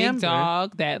has a big Amber,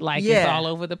 dog that is all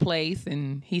over the place,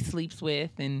 and he sleeps with,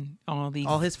 and all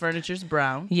his furniture's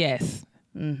brown. Yes.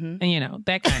 And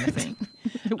that kind of thing.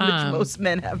 Which most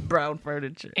men have brown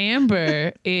furniture.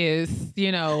 Amber is,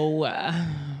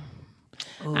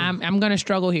 I'm going to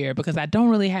struggle here because I don't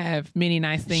really have many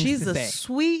nice things She's to say. She's a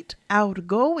sweet,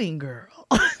 outgoing girl.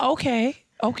 Okay,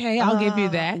 I'll give you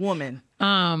that. Woman.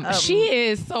 She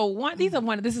is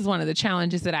this is one of the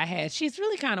challenges that I had. She's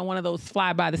really kind of one of those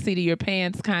fly by the seat of your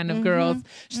pants kind of girls.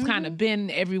 She's kind of been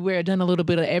everywhere, done a little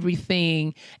bit of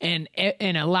everything, and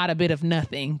a lot of bit of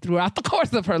nothing throughout the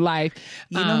course of her life.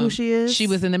 You know who she is? She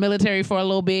was in the military for a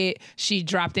little bit. She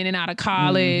dropped in and out of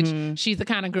college. She's the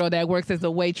kind of girl that works as a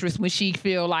waitress when she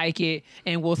feel like it,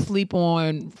 and will sleep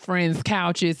on friends'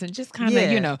 couches, and just kind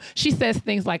of, she says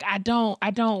things like, I don't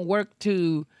work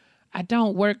to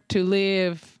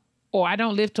live, or I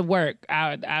don't live to work.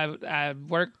 I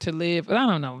work to live. I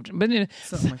don't know, but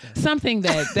something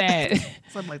that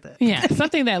something like that. Yeah,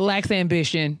 something that lacks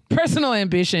ambition, personal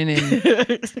ambition,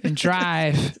 and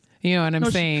drive. You know what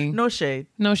I'm saying? No shade,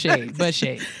 but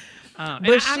shade.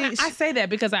 I say that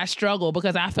because I struggle,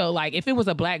 because I felt like if it was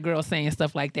a black girl saying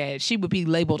stuff like that, she would be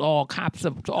labeled all types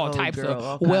of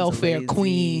welfare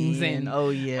queens, and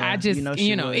I just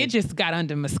it just got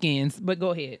under my skins. But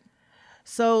go ahead.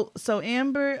 So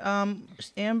Amber,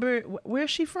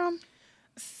 where's she from?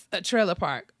 A trailer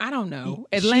park. I don't know.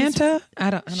 Atlanta.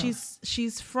 I don't.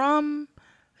 She's from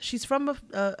a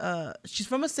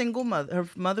single mother. Her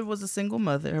mother was a single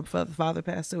mother. Her father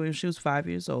passed away when she was 5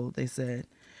 years old, they said.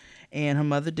 And her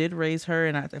mother did raise her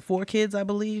and 4 kids, I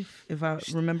believe, if I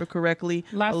remember correctly,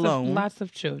 alone. Lots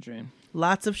of children.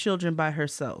 Lots of children by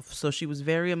herself. So she was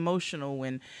very emotional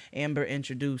when Amber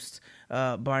introduced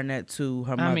Barnett to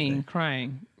her mother.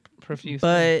 Crying profusely.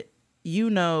 But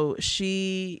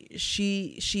she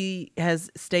has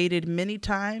stated many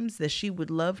times that she would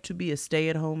love to be a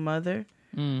stay-at-home mother.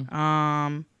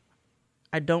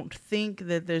 I don't think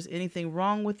that there's anything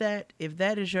wrong with that. If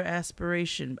that is your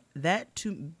aspiration,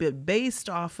 based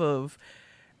off of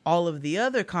all of the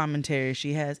other commentary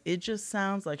she has, it just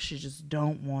sounds like she just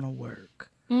don't want to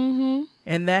work. And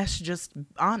that's just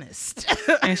honest.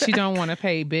 And she don't want to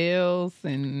pay bills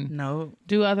and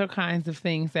do other kinds of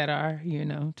things that are,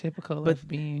 typical of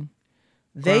being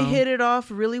They grown. hit it off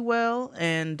really well.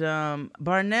 And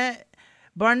Barnett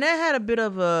had a bit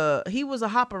of he was a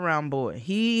hop around boy.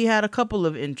 He had a couple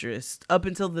of interests up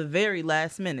until the very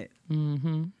last minute.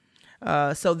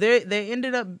 So they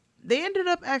ended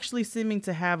up actually seeming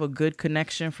to have a good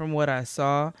connection from what I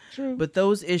saw. True. But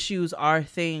those issues are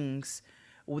things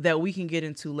that we can get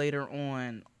into later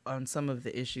on some of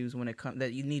the issues when it comes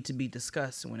that you need to be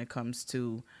discussed when it comes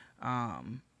to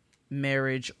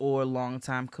marriage or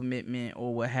long-time commitment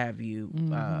or what have you,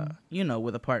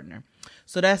 with a partner.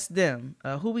 So that's them.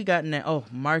 Who we got now? Oh,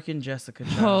 Mark and Jessica.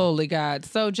 Holy God.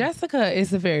 So Jessica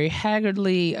is a very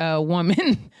haggardly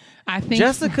woman. I think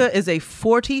Jessica is a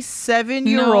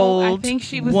 47-year-old I think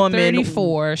she was woman.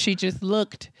 34. She just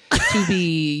looked to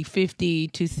be 50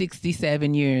 to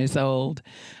 67 years old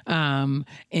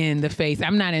in the face.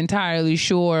 I'm not entirely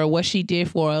sure what she did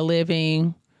for a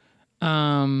living.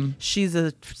 She's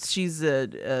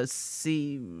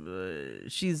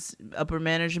upper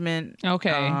management.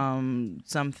 Okay.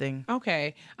 Something.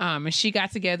 Okay. And she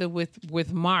got together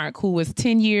with Mark, who was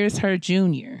 10 years her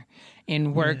junior,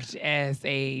 and worked as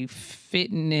a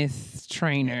fitness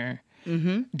trainer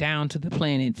down to the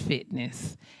Planet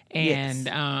Fitness.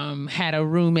 and had a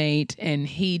roommate, and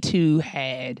he too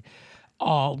had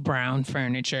all brown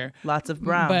furniture. Lots of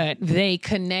brown. But they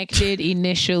connected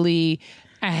initially,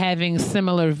 having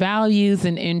similar values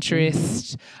and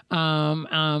interests.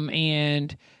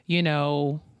 And, you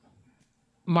know,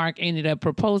 Mark ended up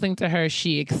proposing to her.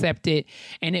 She accepted.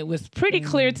 And it was pretty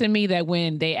clear to me that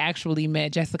when they actually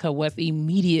met, Jessica was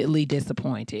immediately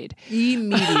disappointed.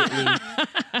 Immediately.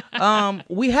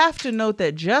 We have to note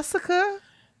that Jessica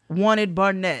wanted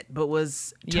Barnett, but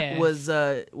was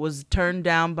turned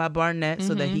down by Barnett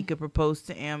so that he could propose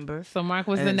to Amber. So Mark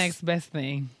was the next best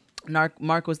thing.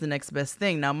 Mark was the next best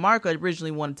thing. Now, Mark originally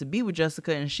wanted to be with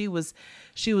Jessica, and she was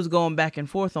going back and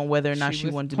forth on whether or not she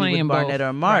wanted to be with Barnett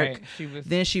or Mark. Right.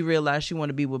 Then she realized she wanted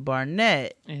to be with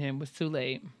Barnett. And it was too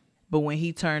late. But when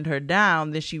he turned her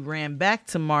down, then she ran back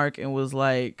to Mark and was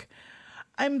like,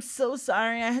 I'm so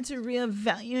sorry. I had to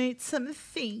reevaluate some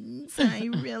things. I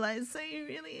realized I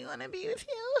really want to be with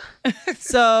you.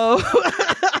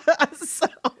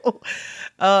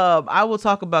 I will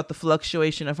talk about the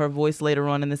fluctuation of her voice later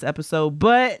on in this episode.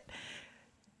 But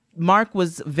Mark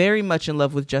was very much in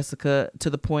love with Jessica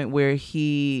to the point where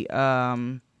he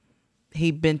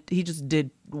just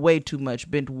did way too much,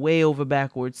 bent way over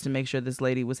backwards to make sure this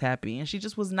lady was happy, and she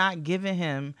just was not giving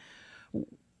him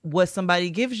what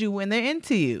somebody gives you when they're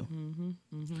into you.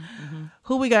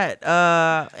 Who we got?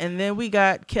 And then we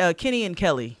got Kenny and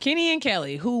Kelly. Kenny and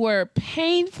Kelly, who were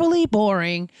painfully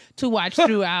boring to watch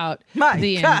throughout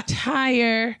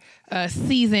entire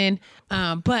season.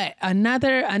 But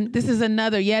this is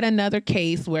yet another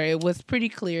case where it was pretty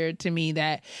clear to me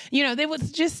that, you know, there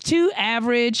was just two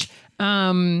average,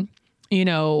 young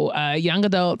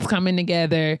adults coming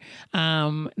together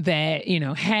that, you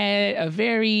know, had a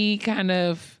very kind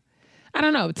of, I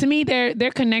don't know, to me,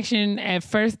 their connection at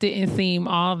first didn't seem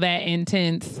all that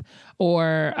intense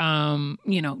or,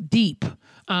 deep.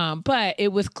 But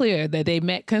it was clear that they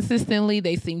met consistently.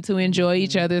 They seemed to enjoy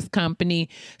each other's company.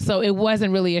 So it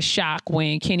wasn't really a shock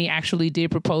when Kenny actually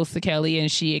did propose to Kelly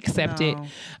and she accepted.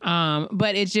 No.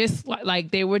 But it just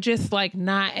like they were just like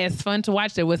not as fun to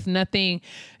watch. There was nothing,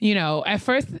 you know, at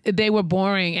first they were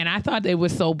boring, and I thought they were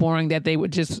so boring that they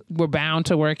were bound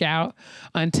to work out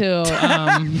until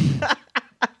I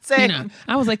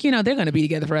was like, they're going to be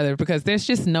together forever because there's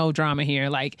just no drama here.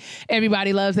 Like,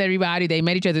 everybody loves everybody. They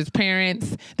met each other's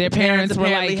parents. Their parents were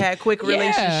like, had quick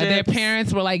relationships. Their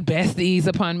parents were like besties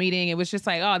upon meeting. It was just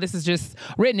like, oh, this is just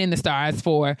written in the stars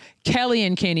for Kelly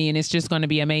and Kenny, and it's just going to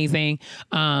be amazing.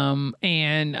 I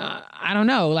don't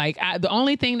know. Like, the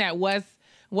only thing that was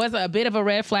a bit of a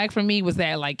red flag for me was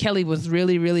that, like, Kelly was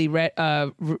really, really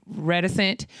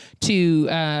reticent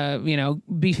to,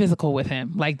 be physical with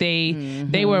him. Like,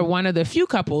 they were one of the few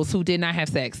couples who did not have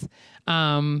sex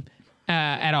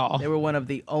at all. They were one of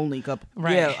the only couple.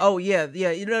 Right. Yeah. Oh, yeah.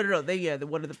 Yeah. No. They're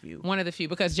one of the few. One of the few,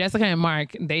 because Jessica and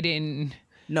Mark, they didn't.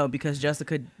 No, because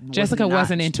Jessica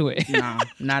wasn't into it. No,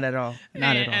 not at all.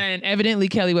 Not at all. And evidently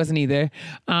Kelly wasn't either.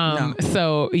 No.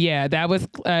 So yeah, that was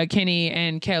Kenny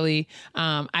and Kelly.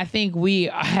 I think are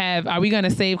we going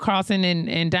to save Carlton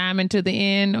and Diamond to the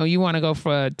end, or you want to go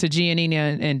to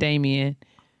Giannina and Damien?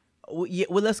 Well,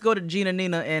 let's go to Gina,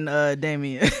 Nina, and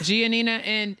Damien.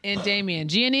 Giannina and Damien.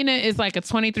 Giannina is like a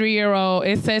 23-year-old.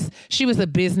 It says she was a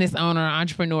business owner,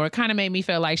 entrepreneur. It kind of made me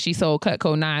feel like she sold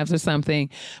Cutco knives or something.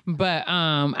 But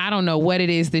I don't know what it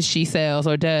is that she sells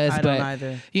or does. I don't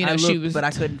either. She was, but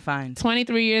I couldn't find.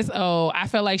 23 years old. I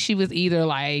felt like she was either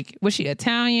like, was she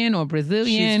Italian or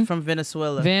Brazilian? She's from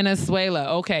Venezuela.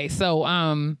 Okay, so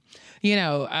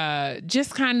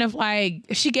just kind of like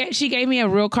she gave me a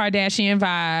real Kardashian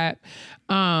vibe.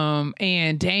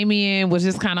 And Damien was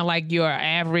just kind of like your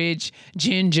average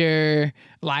ginger,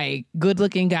 like good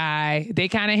looking guy. They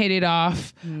kind of hit it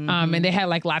off. And they had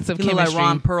like lots of chemistry. Like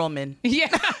Ron Perlman.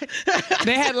 Yeah.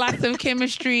 They had lots of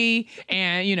chemistry.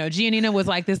 And, Giannina was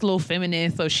like this little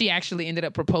feminist. So she actually ended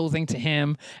up proposing to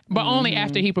him, but only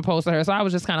after he proposed to her. So I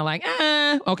was just kind of like,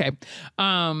 okay.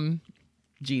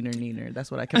 Gina Neener. That's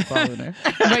what I kept calling her.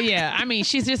 But yeah, I mean,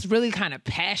 she's just really kind of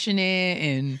passionate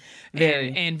and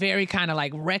very kind of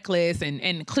like reckless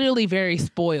and clearly very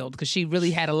spoiled, because she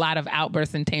really had a lot of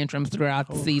outbursts and tantrums throughout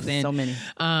the season. So many.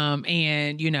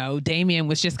 And Damien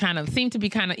was just seemed to be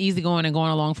kind of easygoing and going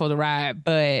along for the ride.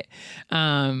 But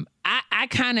I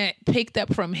kind of picked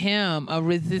up from him a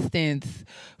resistance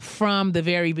from the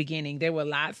very beginning. There were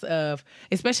lots of,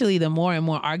 especially the more and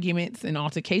more arguments and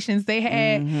altercations they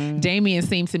had. Damien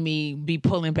seemed to me be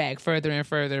pulling back further and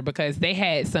further, because they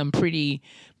had some pretty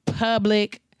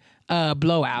public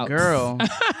blowouts. Girl.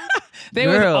 There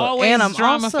was always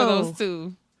drama for those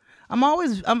two.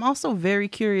 I'm also very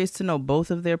curious to know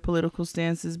both of their political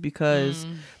stances, because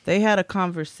they had a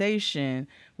conversation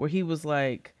where he was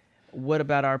like, what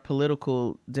about our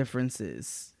political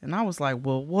differences? And I was like,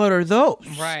 well, what are those?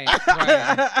 Right.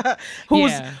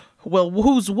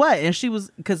 Who's what? And she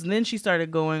was, because then she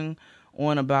started going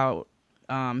on about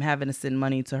having to send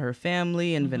money to her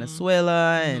family in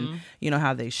Venezuela, and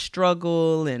how they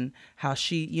struggle, and how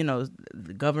she,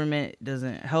 the government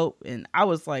doesn't help. And I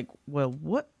was like, well,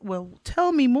 what? Well,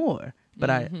 tell me more. But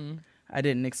I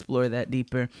didn't explore that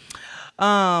deeper.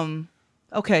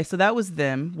 Okay, so that was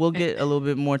them. We'll get a little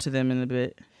bit more to them in a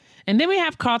bit. And then we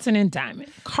have Carlton and Diamond.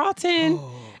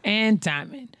 And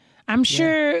Diamond. I'm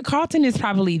sure Carlton is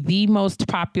probably the most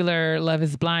popular Love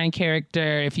is Blind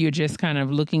character if you're just kind of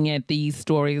looking at these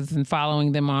stories and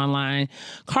following them online.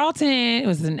 Carlton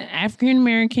was an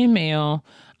African-American male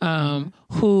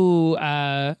who,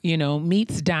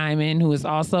 meets Diamond, who is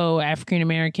also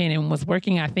African-American and was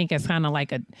working, I think, as kind of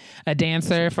like a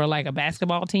dancer for like a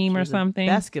basketball team or something.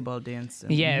 Basketball dancer.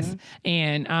 Yes.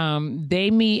 And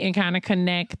they meet and kind of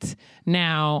connect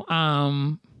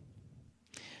now.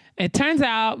 It turns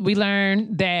out we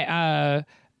learned that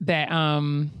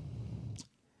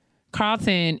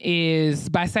Carlton is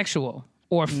bisexual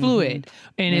or fluid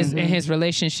in his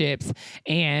relationships,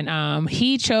 and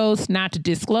he chose not to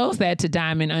disclose that to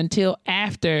Diamond until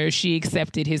after she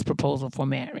accepted his proposal for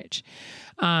marriage.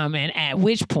 And at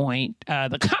which point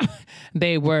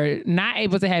they were not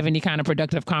able to have any kind of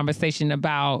productive conversation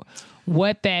about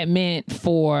what that meant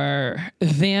for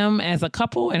them as a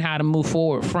couple and how to move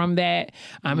forward from that.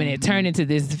 And it turned into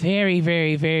this very,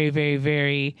 very, very, very,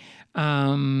 very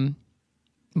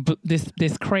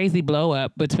this crazy blow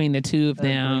up between the two of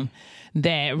them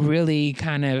that really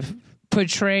kind of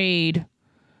portrayed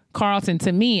Carlton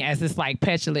to me as this like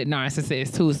petulant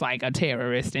narcissist who's like a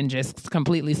terrorist and just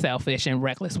completely selfish and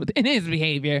reckless within his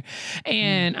behavior.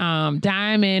 And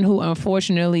Diamond, who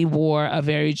unfortunately wore a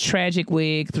very tragic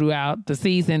wig throughout the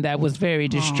season that was very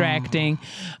distracting.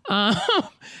 And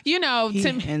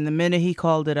the minute he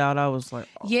called it out, I was like,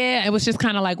 yeah, it was just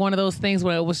kind of like one of those things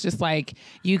where it was just like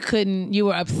you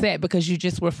were upset because you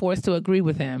just were forced to agree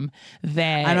with him.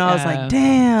 That I know, I was like,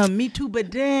 damn, me too, but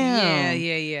damn.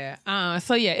 Yeah.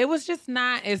 So yeah, it was just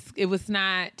not. It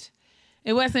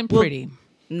wasn't pretty.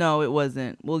 No, it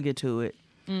wasn't. We'll get to it.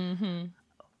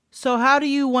 So how do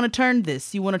you want to turn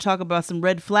this? You want to talk about some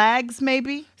red flags,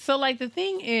 maybe? So like the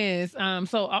thing is,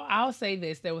 so I'll say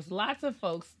this: there was lots of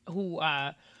folks who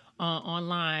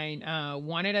online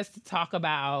wanted us to talk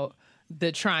about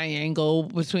the triangle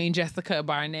between Jessica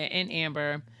Barnett and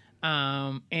Amber.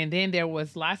 And then there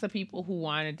was lots of people who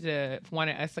wanted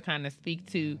us to kind of speak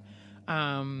to.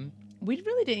 We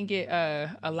really didn't get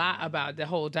a lot about the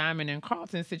whole Diamond and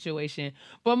Carlton situation,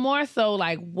 but more so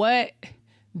like what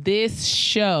this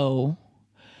show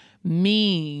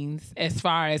means as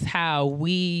far as how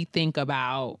we think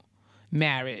about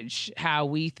marriage, how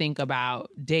we think about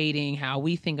dating, how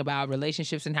we think about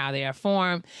relationships and how they are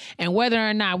formed, and whether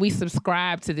or not we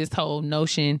subscribe to this whole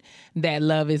notion that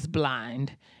love is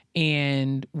blind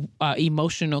and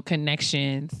emotional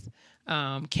connections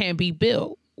can be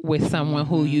built with someone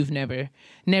who you've never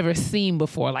seen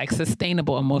before, like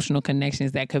sustainable emotional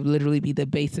connections that could literally be the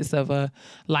basis of a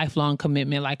lifelong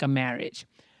commitment like a marriage.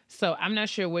 So I'm not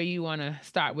sure where you want to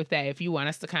start with that. If you want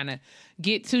us to kind of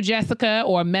get to Jessica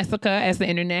or Messica, as the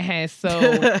internet has so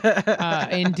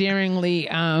endearingly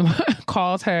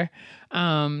called her.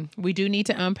 We do need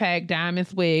to unpack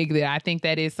Diamond's wig. I think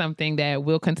that is something that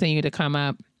will continue to come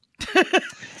up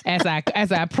as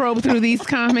I probe through these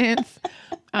comments.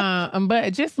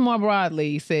 But just more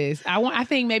broadly, sis, I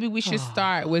think maybe we should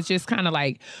start with just kind of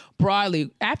like broadly,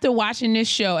 after watching this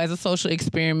show as a social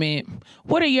experiment,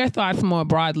 what are your thoughts more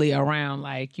broadly around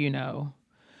like,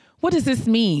 what does this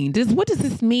mean? What does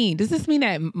this mean? Does this mean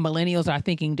that millennials are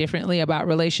thinking differently about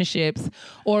relationships?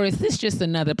 Or is this just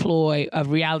another ploy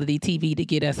of reality TV to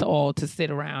get us all to sit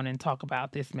around and talk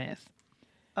about this mess?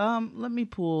 Let me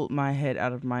pull my head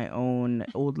out of my own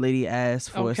old lady ass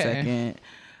for a second.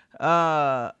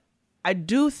 I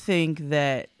do think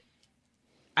that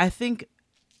the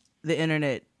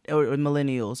internet or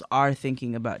millennials are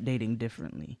thinking about dating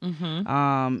differently.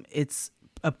 It's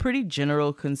a pretty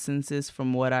general consensus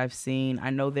from what I've seen. I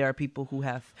know there are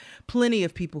plenty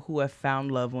of people who have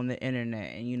found love on the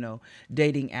internet, and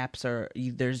dating apps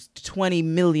there's 20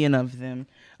 million of them,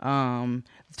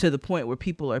 to the point where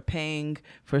people are paying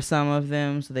for some of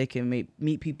them so they can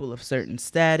meet people of certain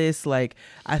status. Like,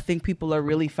 I think people are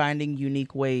really finding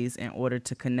unique ways in order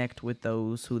to connect with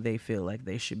those who they feel like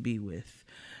they should be with.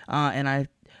 And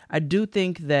I do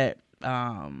think that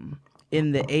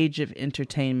in the age of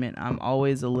entertainment, I'm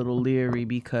always a little leery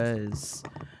because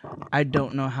I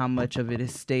don't know how much of it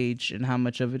is staged and how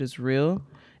much of it is real.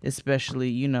 Especially,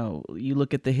 you know, you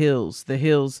look at The Hills. The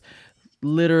Hills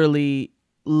literally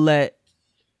let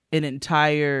an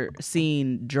entire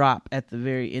scene drop at the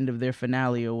very end of their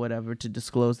finale or whatever to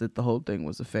disclose that the whole thing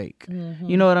was a fake.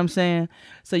 You know what I'm saying?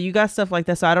 So you got stuff like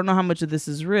that. So I don't know how much of this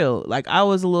is real. Like, I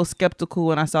was a little skeptical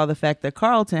when I saw the fact that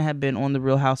Carlton had been on The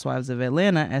Real Housewives of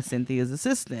Atlanta as Cynthia's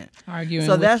assistant. Arguing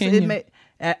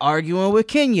with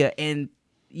Kenya and,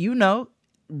 you know,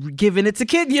 giving it to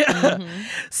Kenya.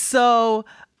 So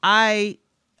I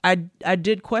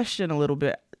did question a little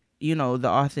bit, you know, the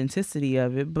authenticity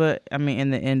of it, but I mean, in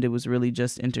the end, it was really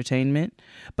just entertainment.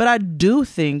 But I do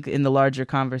think in the larger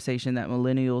conversation that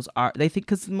millennials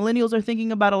because millennials are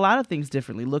thinking about a lot of things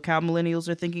differently. Look how millennials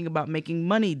are thinking about making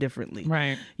money differently,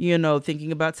 right? You know,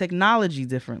 thinking about technology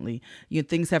differently. You know,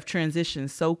 things have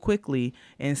transitioned so quickly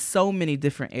in so many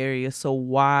different areas. So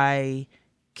why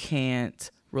can't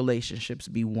relationships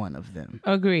be one of them?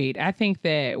 Agreed. I think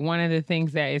that one of the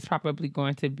things that is probably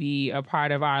going to be a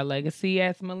part of our legacy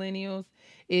as millennials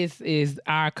is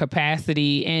our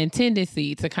capacity and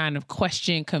tendency to kind of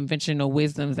question conventional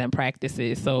wisdoms and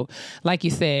practices. So like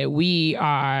you said, we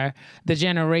are the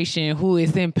generation who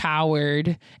is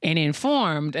empowered and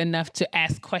informed enough to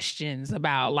ask questions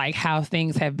about like how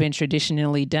things have been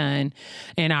traditionally done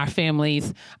in our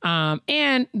families,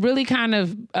 and really kind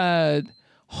of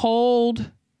hold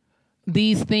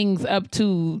these things up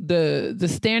to the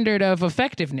standard of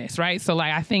effectiveness, right? So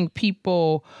like I think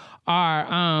people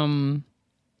are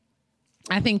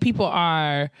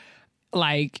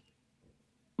like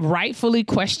rightfully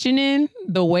questioning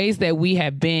the ways that we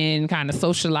have been kind of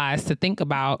socialized to think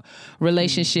about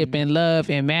relationship and love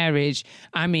and marriage.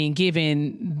 I mean,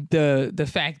 given the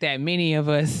fact that many of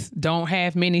us don't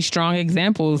have many strong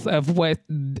examples of what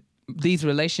these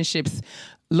relationships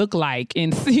look like,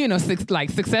 and you know,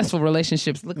 successful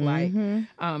relationships look like.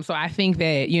 So I think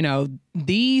that, you know,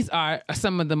 these are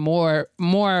some of the more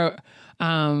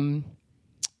I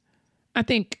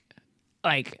think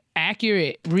like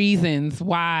accurate reasons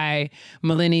why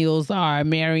millennials are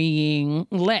marrying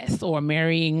less or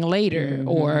marrying later,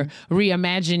 or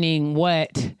reimagining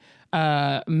what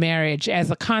marriage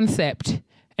as a concept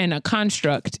and a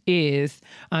construct is,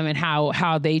 and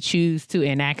how they choose to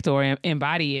enact or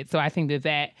embody it. So I think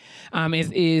that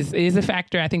is a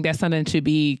factor. I think that's something to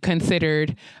be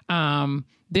considered. I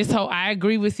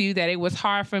agree with you that it was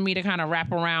hard for me to kind of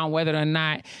wrap around whether or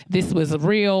not this was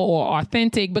real or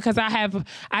authentic, because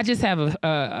I just have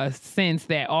a sense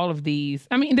that all of these,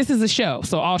 I mean, this is a show,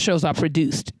 so all shows are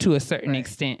produced to a certain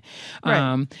extent.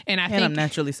 Right. And I think I'm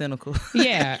naturally cynical.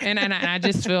 Yeah. And I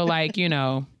just feel like, you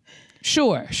know,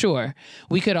 Sure.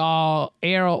 We could all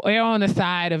err on the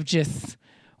side of just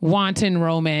wanton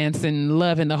romance and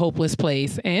love in the hopeless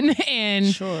place, and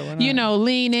sure, you know,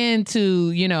 lean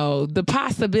into, you know, the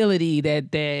possibility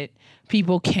that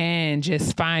people can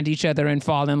just find each other and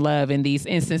fall in love in these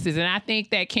instances. And I think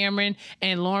that Cameron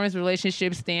and Lauren's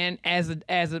relationship stand as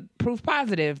a proof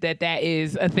positive that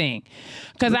is a thing.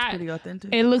 Because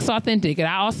it looks authentic. And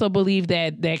I also believe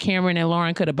that Cameron and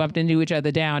Lauren could have bumped into each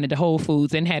other down at the Whole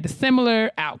Foods and had a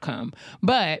similar outcome.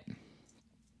 And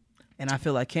I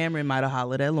feel like Cameron might have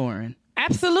hollered at Lauren.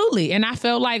 Absolutely. And I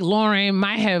felt like Lauren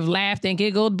might have laughed and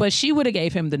giggled, but she would have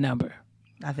gave him the number.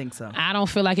 I think so. I don't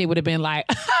feel like it would have been like,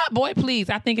 boy, please.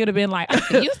 I think it would have been like,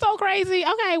 you so crazy.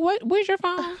 Okay, where's your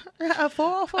phone?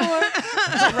 404.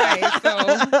 Right.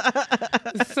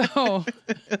 So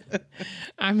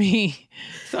I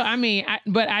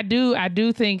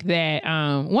do think that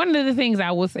one of the things I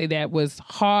will say that was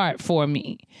hard for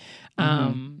me,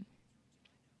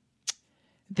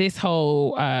 this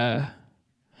whole I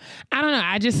don't know.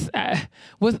 I just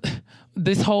was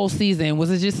this whole season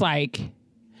was it just like.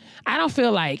 I don't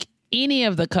feel like any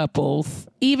of the couples,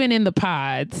 even in the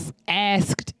pods,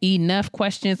 asked enough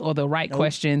questions or the right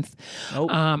questions.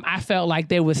 I felt like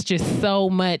there was just so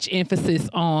much emphasis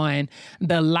on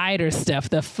the lighter stuff,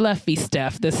 the fluffy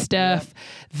stuff, the stuff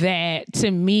that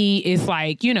to me is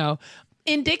like, you know,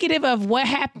 indicative of what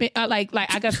happened, like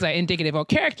I guess say indicative or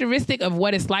characteristic of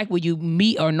what it's like when you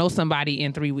meet or know somebody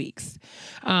in 3 weeks.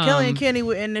 Kelly and Kenny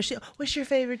were in there. What's your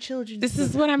favorite children's book? This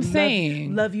is what I'm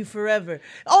saying. Love you forever.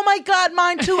 Oh my God,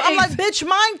 mine too. I'm like, bitch,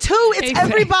 mine too. It's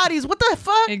everybody's. What the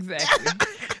fuck? Exactly.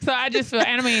 So I just feel,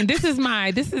 and I mean, this is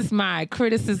my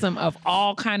criticism of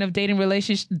all kind of dating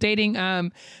reality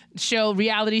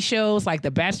shows like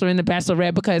The Bachelor and The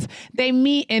Bachelorette, because they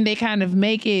meet and they kind of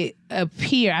make it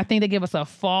appear. I think they give us a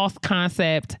false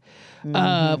concept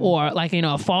of, or like,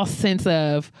 a false sense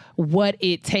of what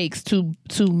it takes to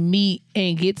meet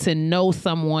and get to know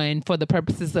someone for the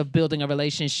purposes of building a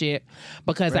relationship.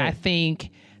 Because I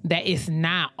think that it's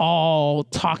not all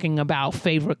talking about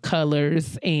favorite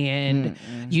colors and,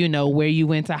 where you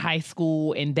went to high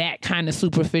school and that kind of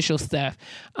superficial stuff.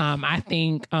 I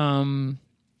think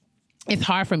it's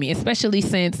hard for me, especially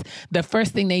since the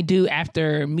first thing they do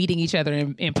after meeting each other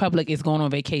in public is going on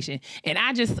vacation. And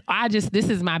I just, this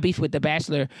is my beef with The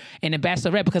Bachelor and The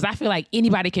Bachelorette, because I feel like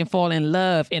anybody can fall in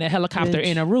love in a helicopter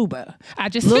in Aruba. I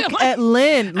just look feel like, at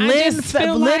Lynn.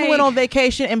 Lynn went on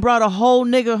vacation and brought a whole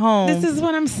nigga home. This is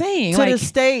what I'm saying. To the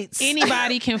States.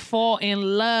 Anybody can fall in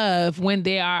love when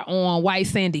they are on white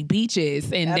sandy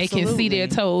beaches and they can see their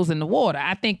toes in the water.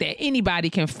 I think that anybody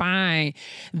can find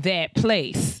that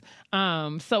place.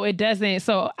 So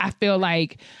I feel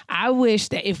like I wish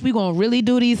that if we're going to really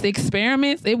do these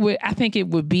experiments, I think it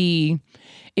would be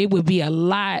a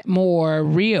lot more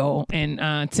real.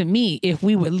 And to me, if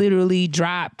we would literally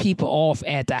drop people off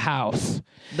at the house.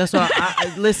 That's why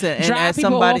I listen. And as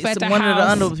somebody, one of the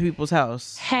under people's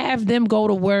house, have them go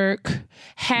to work,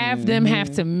 have them have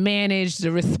to manage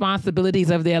the responsibilities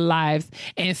of their lives,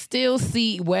 and still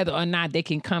see whether or not they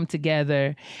can come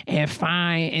together and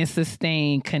find and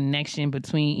sustain connection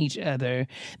between each other.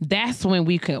 That's when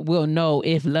we'll know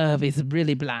if love is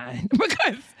really blind.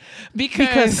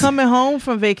 Because coming home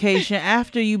from vacation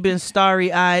after you've been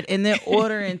starry-eyed and then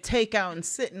ordering takeout and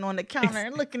sitting on the counter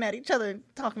and looking at each other and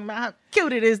talking about how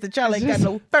cute it is that y'all ain't got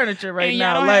no furniture right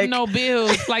now. Y'all don't have no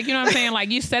bills. Like, you know what I'm saying? Like,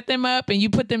 you set them up and you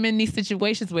put them in these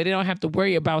situations where they don't have to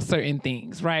worry about certain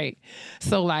things, right?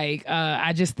 So, like,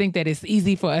 I just think that it's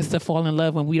easy for us to fall in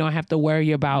love when we don't have to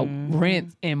worry about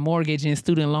rent and mortgage and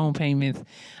student loan payments,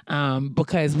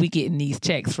 because we getting these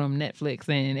checks from Netflix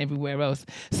and everywhere else.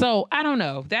 So, I don't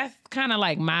know. That's kind of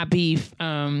like my beef.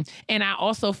 And I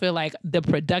also feel like the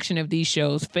production of these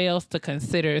shows fails to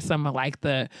consider some of like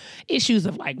the issues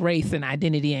of like race and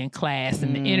identity and class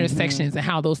and the intersections and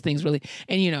how those things really,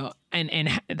 and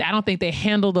I don't think they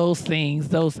handle those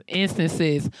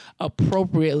instances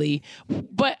appropriately.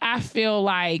 But I feel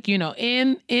like,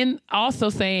 in also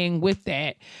saying with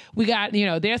that, we got,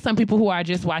 there's some people who are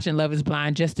just watching Love is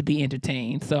Blind just to be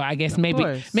entertained. So I guess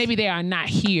maybe they are not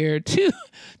here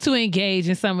to engage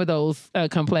in some of those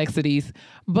complexities.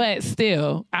 But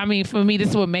still, I mean, for me, this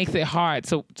is what makes it hard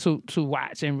to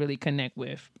watch and really connect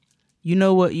with. You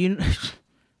know what?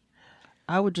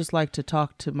 I would just like to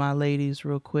talk to my ladies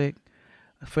real quick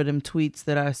for them tweets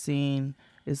that I seen.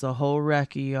 It's a whole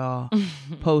rack of y'all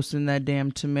posting that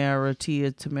damn Tamara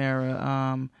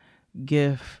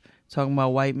gif talking about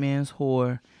white man's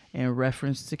whore in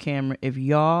reference to Cameron. If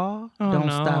y'all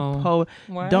stop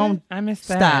I missed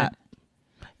stop.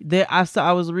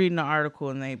 I was reading an article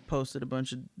and they posted a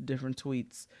bunch of different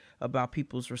tweets about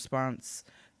people's response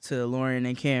to Lauren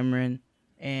and Cameron.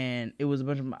 And it was a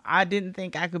bunch of, I didn't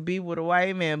think I could be with a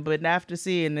white man, but after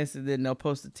seeing this, and then they'll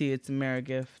post a Tia Tamara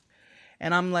gift.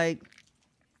 And I'm like,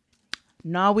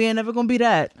 nah, we ain't never gonna be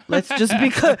that. Let's just be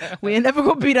clear. We ain't never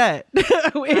gonna be that.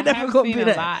 We ain't never gonna be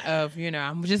that. A lot of,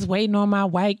 I'm just waiting on my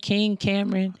white king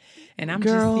Cameron. And I'm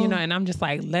just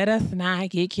like, let us not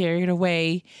get carried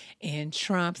away in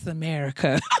Trump's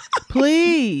America.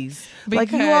 Please.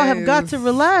 Like, you all have got to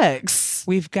relax.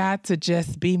 We've got to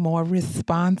just be more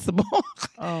responsible.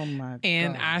 Oh my God.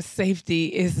 And our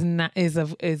safety is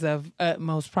of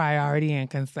utmost priority and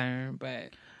concern.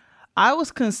 But I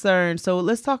was concerned. So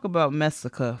let's talk about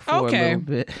Messica for a little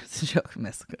bit. It's a joke,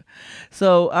 Messica.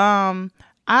 So my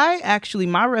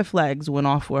red flags went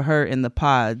off with her in the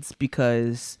pods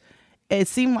because it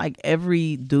seemed like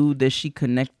every dude that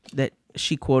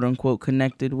she quote unquote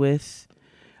connected with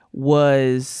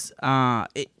was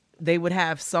they would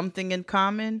have something in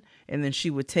common, and then she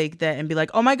would take that and be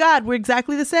like, oh my God, we're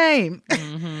exactly the same.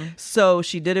 So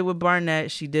she did it with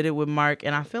Barnett, she did it with Mark,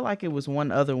 and I feel like it was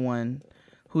one other one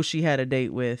who she had a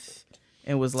date with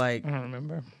and was like, I don't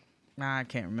remember. I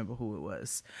can't remember who it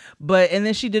was. And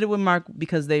then she did it with Mark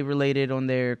because they related on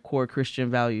their core Christian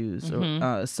values.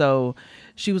 So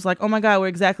she was like, oh my God, we're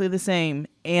exactly the same.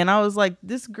 And I was like,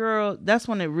 this girl, that's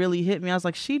when it really hit me. I was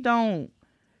like, she don't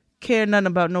care nothing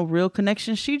about no real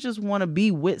connection. She just want to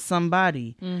be with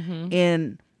somebody.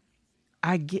 And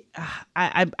I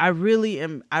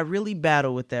really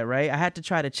battle with that, right? I had to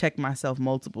try to check myself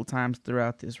multiple times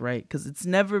throughout this, right? Because it's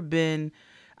never been,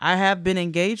 I have been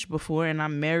engaged before and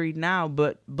I'm married now,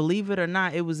 but believe it or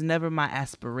not, it was never my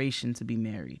aspiration to be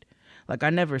married. Like,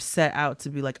 I never set out to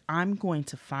be like, I'm going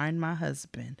to find my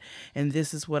husband and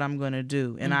this is what I'm going to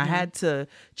do. And I had to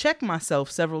check myself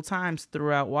several times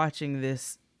throughout watching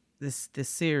this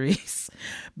series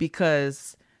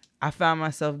because I found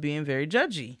myself being very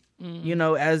judgy. You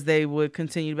know, as they would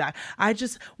continue to be, I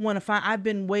just want to find, I've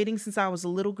been waiting since I was a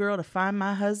little girl to find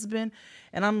my husband.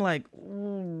 And I'm like,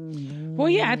 ooh. Well,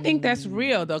 yeah, I think that's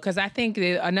real, though, because I think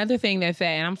that another thing that's that,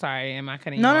 and I'm sorry, am I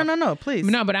cutting you off? No, please.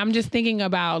 No, but I'm just thinking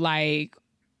about, like,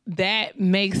 that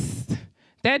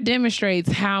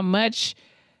demonstrates how much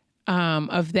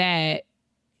of that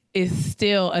is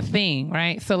still a thing,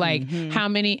 right? So, like, how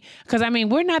many, because, I mean,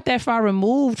 we're not that far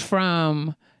removed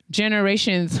from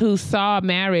generations who saw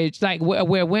marriage like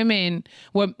where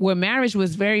marriage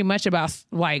was very much about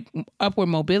like upward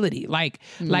mobility, like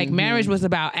marriage was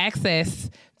about access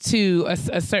to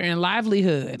a certain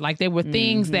livelihood. Like there were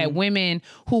things that women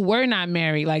who were not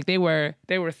married, like there were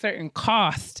certain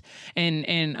costs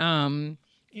and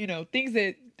you know, things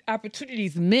that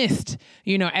opportunities missed,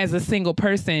 you know, as a single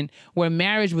person, where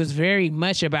marriage was very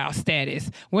much about status.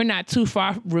 We're not too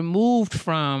far removed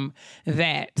from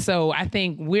that. So I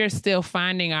think we're still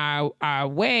finding our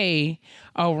way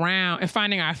around and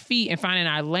finding our feet and finding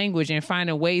our language and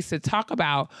finding ways to talk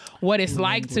about what it's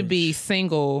like to be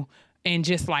single and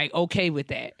just like okay with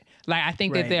that. Like I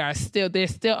think that there's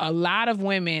still a lot of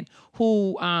women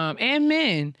who and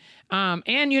men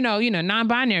and you know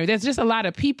non-binary. There's just a lot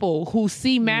of people who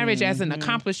see marriage as an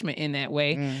accomplishment in that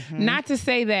way. Not to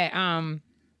say that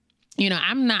you know,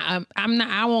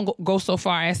 I won't go so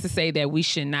far as to say that we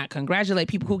should not congratulate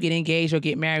people who get engaged or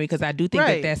get married, because I do think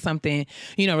that that's something,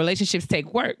 you know, relationships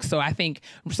take work. So I think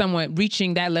someone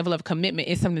reaching that level of commitment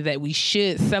is something that we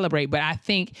should celebrate. But I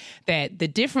think that the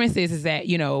difference is that,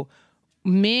 you know,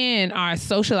 men are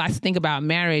socialized to think about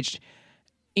marriage,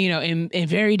 you know, in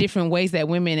very different ways that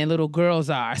women and little girls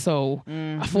are. So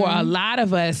for a lot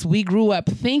of us, we grew up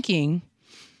thinking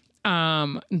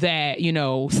that, you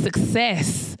know,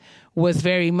 success was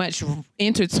very much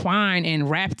intertwined and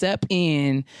wrapped up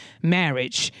in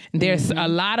marriage. There's a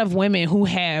lot of women who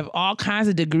have all kinds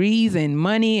of degrees and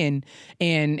money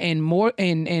and more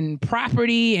and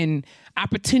property and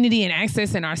opportunity and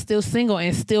access and are still single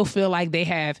and still feel like they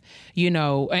have, you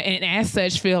know, and as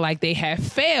such feel like they have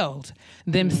failed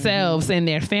themselves and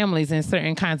their families in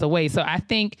certain kinds of ways. So I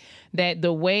think that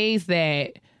the ways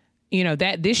that, you know,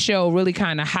 that this show really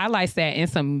kind of highlights that in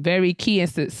some very key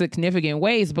and significant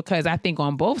ways, because I think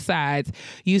on both sides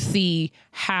you see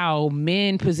how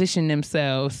men position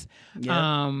themselves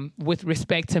with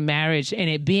respect to marriage and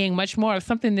it being much more of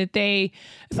something that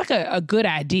it's like a good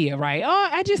idea, right?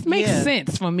 Oh, it just makes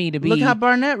sense for me to be. Look how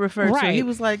Barnett referred to it. He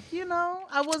was like, you know,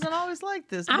 I wasn't always like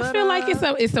this. I feel like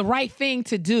it's the right thing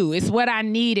to do. It's what I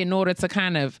need in order to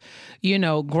kind of, you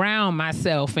know, ground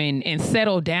myself and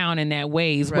settle down in that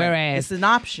ways. Right. Whereas it's an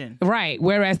option. Right.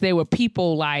 Whereas there were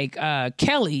people like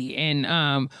Kelly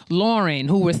and Lauren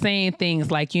who were saying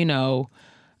things like, you know,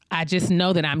 I just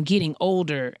know that I'm getting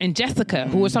older. And Jessica,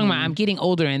 who was talking about I'm getting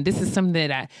older and this is something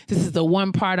that this is the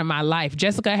one part of my life.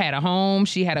 Jessica had a home.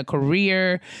 She had a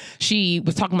career. She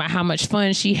was talking about how much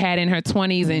fun she had in her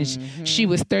 20s and she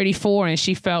was 34 and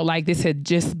she felt like this had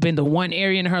just been the one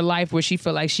area in her life where she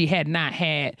felt like she had not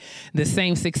had the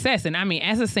same success. And I mean,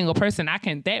 as a single person, that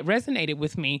resonated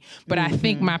with me. But I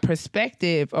think my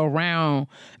perspective around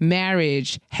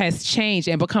marriage has changed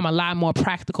and become a lot more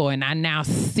practical. And I now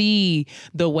see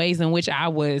the ways in which I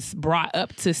was brought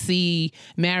up to see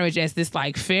marriage as this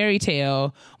like fairy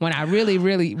tale, when I really,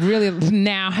 really, really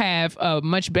now have a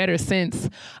much better sense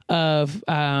of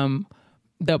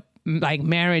the like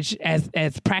marriage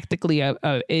as practically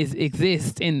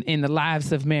exists in the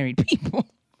lives of married people.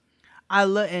 I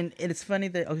love, and it's funny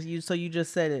that you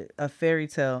just said it, a fairy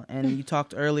tale, and you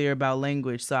talked earlier about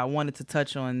language, so I wanted to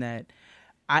touch on that.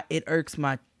 It irks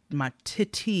my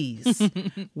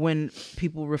titties when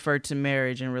people refer to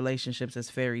marriage and relationships as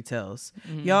fairy tales.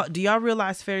 Do y'all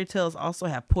realize fairy tales also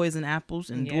have poison apples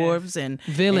and dwarves and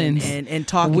villains and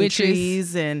talking witches.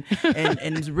 Trees and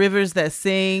rivers that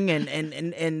sing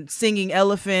and singing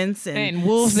elephants and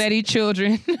wolves that eat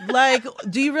children? Like,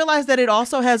 do you realize that it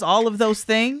also has all of those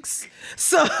things?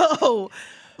 So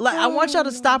like, I want y'all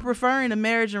to stop referring to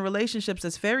marriage and relationships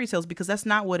as fairy tales, because that's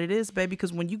not what it is, baby.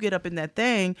 Because when you get up in that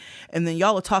thing and then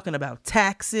y'all are talking about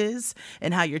taxes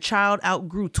and how your child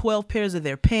outgrew 12 pairs of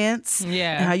their pants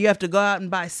and how you have to go out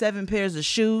and buy 7 pairs of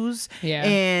shoes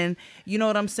and you know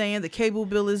what I'm saying, the cable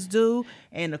bill is due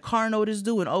and the car note is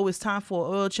due, and oh, it's time for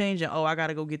an oil change, and oh, I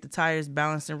gotta go get the tires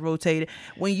balanced and rotated.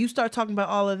 When you start talking about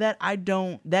all of that,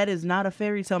 that is not a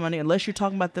fairy tale, my nigga, unless you're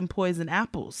talking about them poison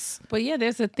apples. But yeah,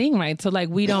 there's a thing, right? So like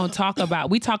we talk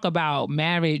about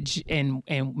marriage and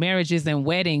marriages and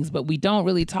weddings, but we don't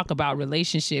really talk about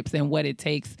relationships and what it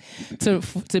takes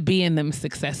to be in them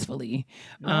successfully.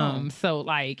 So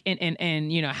like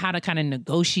and you know, how to kind of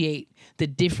negotiate the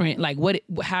different, like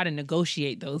how to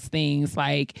negotiate those things,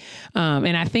 like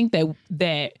and I think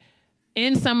that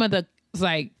in some of the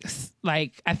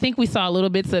like I think we saw little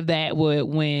bits of that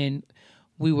when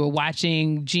we were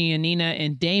watching Giannina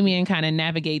and Damien kind of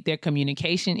navigate their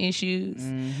communication issues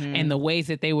and the ways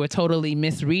that they were totally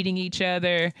misreading each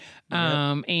other.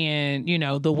 And, you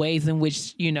know, the ways in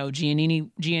which, you know,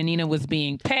 Giannina was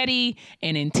being petty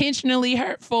and intentionally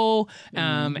hurtful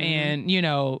and, you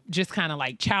know, just kind of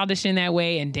like childish in that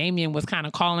way. And Damien was kind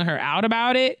of calling her out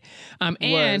about it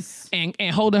and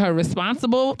holding her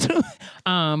responsible to,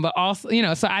 but also, you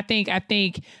know, so I think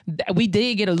we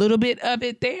did get a little bit of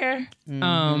it there.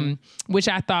 Which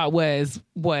I thought was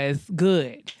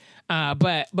good.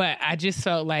 But I just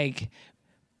felt like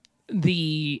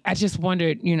I just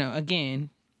wondered, you know, again,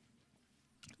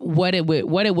 what it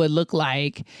would look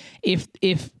like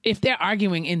if they're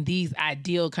arguing in these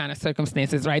ideal kind of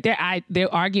circumstances, right?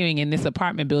 They're arguing in this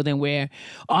apartment building where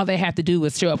all they have to do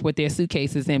is show up with their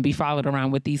suitcases and be followed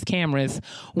around with these cameras.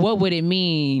 What would it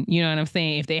mean, you know what I'm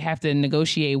saying, if they have to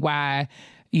negotiate why,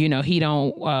 you know,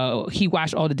 he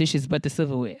washed all the dishes but the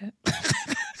silverware.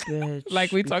 Bitch,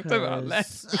 like we talked about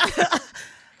last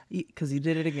because you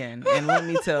did it again. And let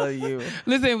me tell you.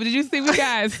 Listen, did you see we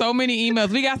got so many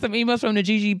emails? We got some emails from the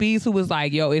GGBs who was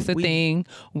like, yo, it's a thing.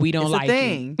 We don't like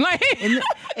it. Like,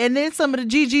 and then some of the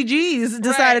GGGs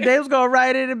decided they was going to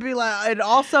write it and be like, and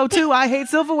also, too, I hate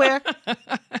silverware.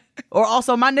 Or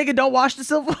also, my nigga don't wash the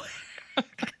silverware.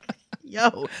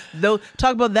 Yo,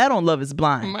 talk about that on Love Is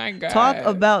Blind. My God, talk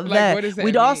about like, that. What does that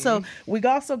mean? We mean?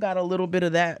 also got a little bit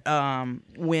of that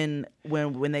when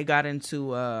they got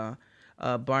into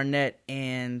Barnett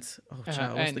and what's the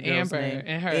girl's Amber name?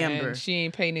 And her, Amber. and she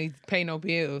ain't pay no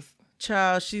bills.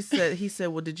 Child, he said,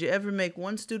 well, did you ever make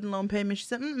one student loan payment? She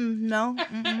said, no.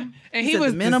 And he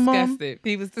was disgusted.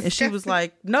 He was disgusted. And she was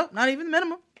like, nope, not even the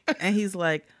minimum. And he's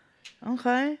like,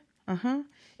 okay,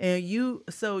 And you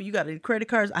got any credit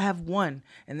cards? I have one,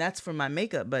 and that's for my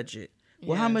makeup budget.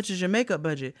 Well, how much is your makeup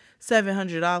budget?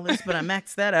 $700, but I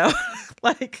maxed that out.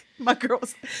 Like, my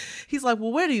girl's, he's like,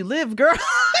 well, where do you live, girl?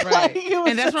 Right. Like,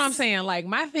 and that's what I'm saying. Like,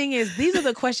 my thing is, these are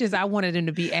the questions I wanted them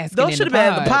to be asking. Those should have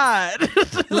been in the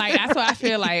pod. Like, that's why I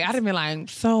feel like I'd have been like,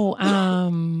 so,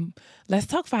 let's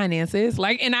talk finances.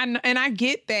 Like, and I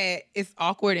get that it's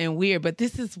awkward and weird, but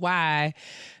this is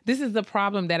the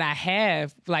problem that I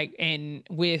have, like, and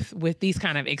with these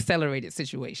kind of accelerated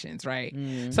situations, right?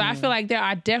 Mm-hmm. So I feel like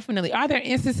are there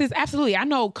instances? Absolutely. I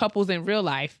know couples in real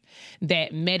life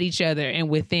that met each other and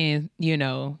within,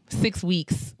 6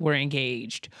 weeks were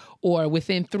engaged, or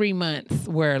within 3 months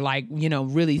were like,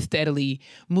 really steadily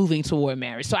moving toward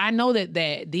marriage. So I know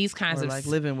that these kinds or of like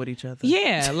living with each other.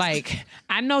 Yeah. Like,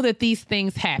 I know that these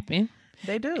things happen.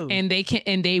 They do. And they can,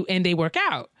 and they work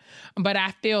out. But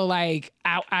I feel like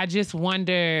I just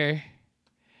wonder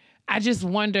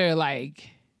like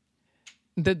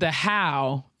the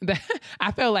how.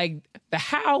 I feel like the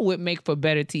how would make for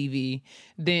better TV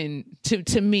than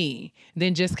to me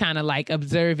than just kind of like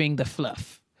observing the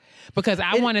fluff. Because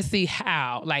I want to see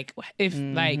how, like, if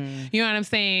like, you know what I'm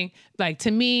saying? Like,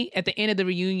 to me, at the end of the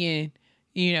reunion,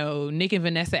 Nick and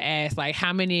Vanessa asked, like,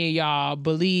 how many of y'all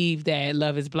believe that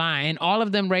love is blind? And all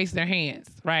of them raised their hands,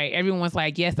 right? Everyone's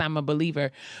like, yes, I'm a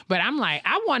believer. But I'm like,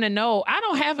 I want to know. I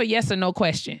don't have a yes or no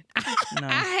question. No.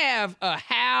 I have a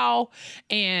how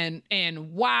and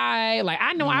why. Like,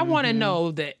 I know I want to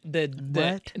know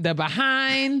the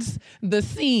behind the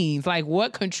scenes, like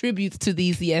what contributes to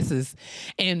these yeses.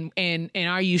 And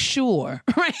are you sure?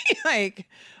 Right? Like,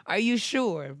 are you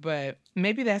sure? But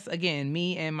maybe that's, again,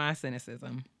 me and my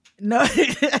cynicism. No,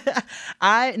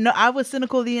 I was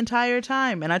cynical the entire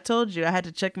time. And I told you I had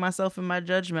to check myself in my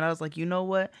judgment. I was like, you know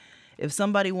what? If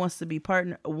somebody wants to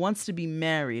be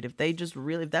married, if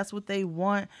that's what they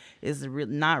want, is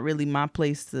not really my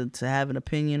place to have an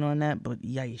opinion on that. But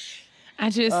yeesh.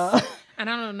 And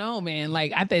I don't know, man.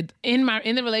 Like, I think in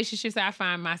the relationships I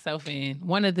find myself in,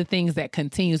 one of the things that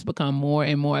continues to become more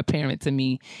and more apparent to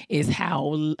me is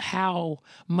how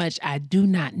much I do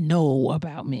not know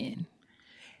about men.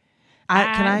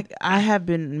 I have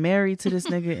been married to this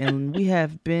nigga, and we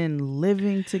have been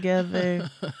living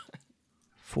together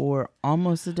for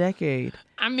almost a decade.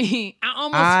 mean, I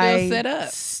almost feel set up.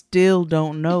 Still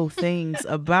don't know things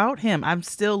about him. I'm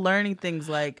still learning things.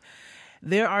 Like,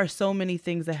 there are so many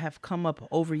things that have come up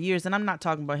over years, and I'm not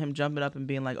talking about him jumping up and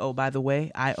being like, oh, by the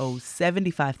way, I owe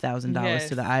 $75,000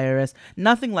 to the IRS.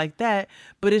 Nothing like that,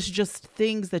 but it's just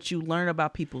things that you learn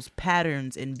about people's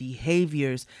patterns and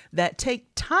behaviors that take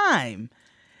time.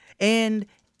 And,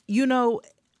 you know,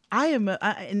 I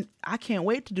can't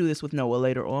wait to do this with Noah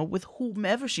later on, with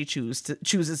whomever she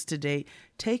chooses to date.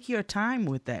 Take your time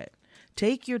with that.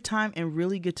 Take your time and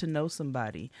really get to know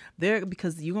somebody there,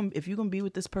 because if you're gonna be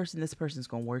with this person's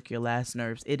gonna work your last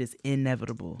nerves. It is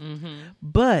inevitable.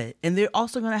 And they're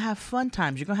also gonna have fun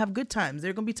times. You're gonna have good times.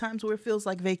 There are gonna be times where it feels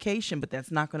like vacation, but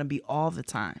that's not gonna be all the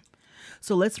time.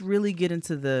 So let's really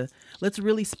let's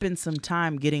really spend some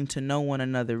time getting to know one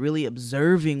another, really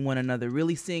observing one another,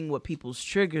 really seeing what people's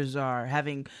triggers are,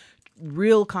 having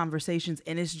real conversations.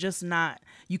 And it's just not,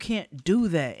 you can't do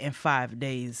that in 5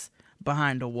 days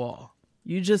behind a wall.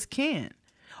 You just can't.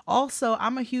 Also,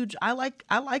 I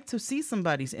like to see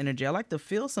somebody's energy. I like to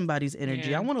feel somebody's energy.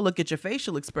 Yeah. I want to look at your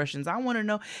facial expressions. I want to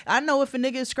know. I know if a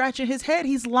nigga is scratching his head,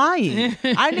 he's lying.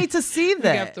 I need to see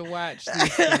that. You have to watch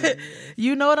this.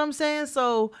 You know what I'm saying?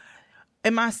 So,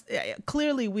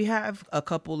 clearly we have a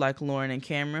couple like Lauren and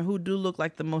Cameron who do look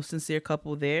like the most sincere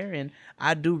couple there, and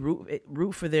I do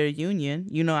root for their union.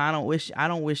 You know, I don't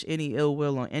wish any ill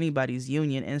will on anybody's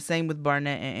union. And same with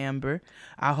Barnett and Amber.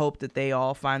 I hope that they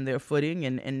all find their footing,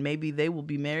 and maybe they will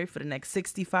be married for the next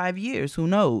 65 years. Who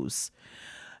knows?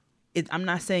 I'm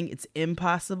not saying it's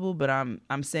impossible, but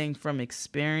I'm saying from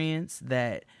experience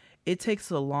that it takes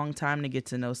a long time to get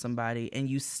to know somebody, and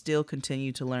you still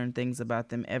continue to learn things about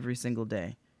them every single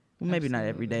day. Well, maybe not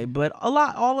every day, but a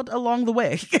lot all along the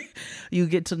way. You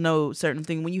get to know certain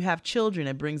things. When you have children,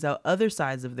 it brings out other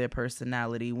sides of their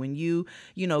personality. When you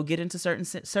get into certain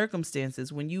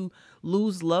circumstances, when you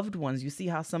lose loved ones, you see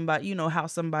how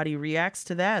somebody reacts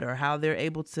to that, or how they're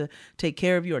able to take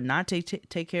care of you or not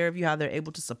take care of you, how they're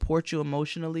able to support you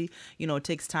emotionally. You know, it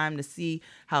takes time to see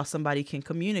how somebody can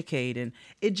communicate, and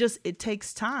it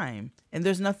takes time, and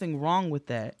there's nothing wrong with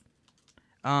that.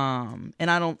 And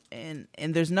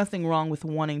there's nothing wrong with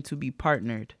wanting to be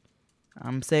partnered.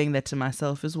 I'm saying that to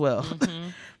myself as well.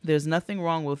 There's nothing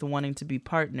wrong with wanting to be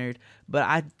partnered, but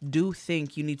I do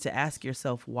think you need to ask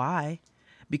yourself why.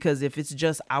 Because if it's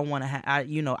just I want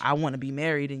to be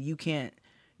married, and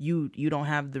you don't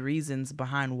have the reasons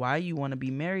behind why you want to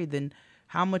be married, then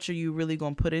how much are you really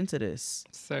going to put into this?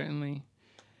 Certainly.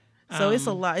 So it's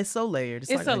a lot. It's so layered.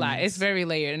 It's a lot. It's very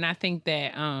layered. And I think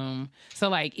that, so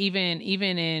like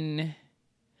even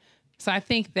so I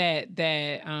think that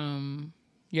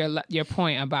your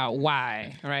point about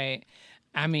why, right?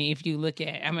 I mean, if you look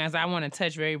at, as I want to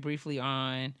touch very briefly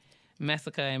on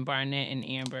Messica and Barnett and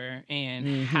Amber,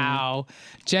 and how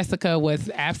Jessica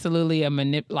was absolutely a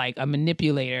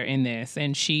manipulator in this,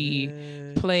 and she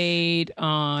played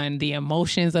on the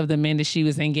emotions of the men that she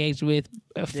was engaged with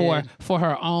for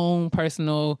her own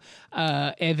personal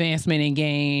advancement and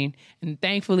gain. And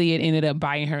thankfully, it ended up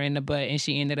biting her in the butt, and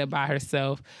she ended up by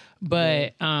herself.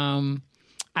 But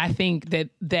I think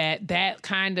that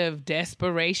kind of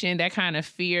desperation, that kind of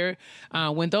fear,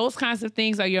 when those kinds of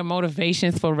things are your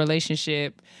motivations for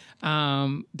relationship,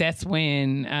 that's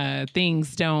when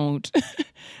things don't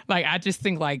like, I just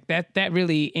think like that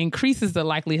really increases the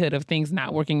likelihood of things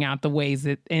not working out the ways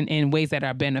that in ways that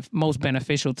are most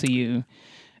beneficial to you.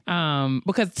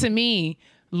 Because to me,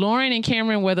 Lauren and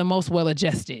Cameron were the most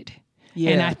well-adjusted.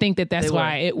 Yeah, and I think that's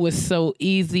why it was so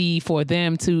easy for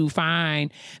them to find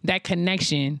that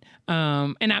connection.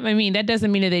 And I mean, that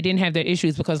doesn't mean that they didn't have their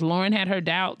issues, because Lauren had her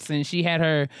doubts and she had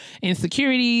her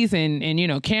insecurities, and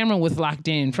Cameron was locked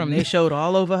in from. They showed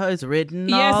all over her. It's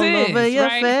written all over your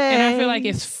face. And I feel like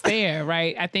it's fair,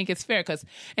 right? I think it's fair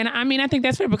I think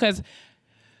that's fair because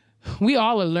we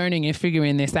all are learning and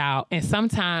figuring this out, and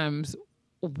sometimes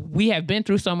we have been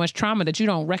through so much trauma that you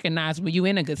don't recognize when you're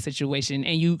in a good situation,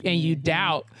 and you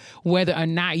doubt whether or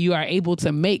not you are able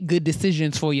to make good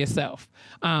decisions for yourself.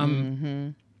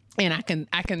 And I can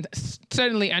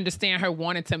certainly understand her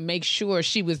wanting to make sure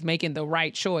she was making the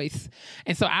right choice.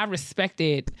 And so I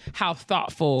respected how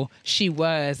thoughtful she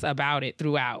was about it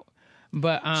throughout.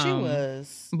 But she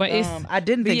was. But I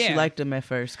didn't think she liked him at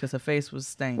first because her face was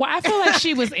stained. Well, I feel like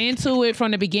she was into it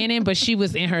from the beginning, but she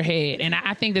was in her head, and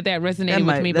I think that resonated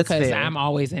with me because fair. I'm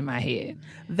always in my head.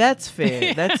 That's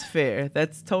fair. That's fair.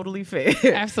 That's totally fair.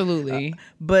 Absolutely.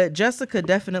 But Jessica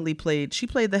definitely played. She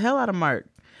played the hell out of Mark.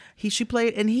 She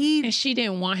played, and she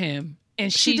didn't want him,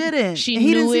 and she didn't.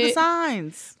 He didn't see the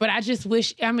signs. But I just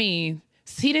wish. I mean,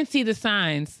 he didn't see the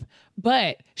signs.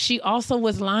 But she also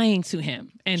was lying to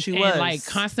him and like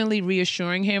constantly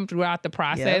reassuring him throughout the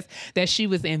process that she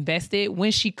was invested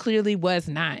when she clearly was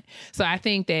not. So I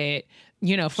think that,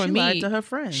 you know, for me, she lied to her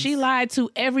friends. She lied to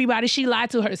everybody. She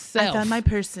lied to herself. I found my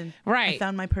person. Right. I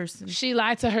found my person. She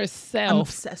lied to herself. I'm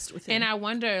obsessed with him. And I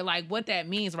wonder, like, what that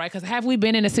means, right? Because have we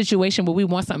been in a situation where we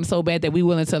want something so bad that we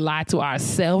willing to lie to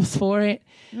ourselves for it?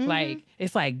 Mm-hmm. Like,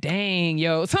 it's like, dang,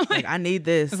 yo. So like, I need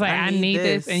this. It's like, I need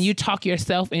this. And you talk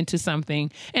yourself into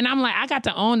something. And I'm like, I got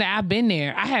to own that I've been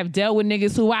there. I have dealt with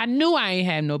niggas who I knew I ain't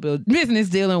have no business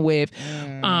dealing with.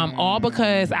 All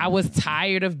because I was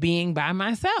tired of being by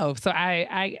myself. So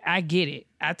I get it.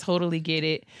 I totally get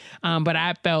it. But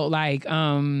I felt like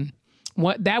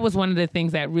that was one of the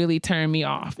things that really turned me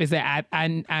off is that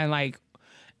I like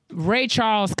Ray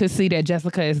Charles could see that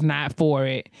Jessica is not for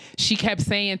it. She kept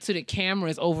saying to the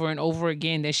cameras over and over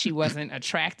again that she wasn't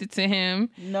attracted to him.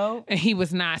 No. And he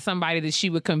was not somebody that she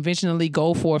would conventionally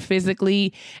go for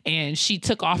physically. And she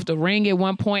took off the ring at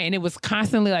one point, and it was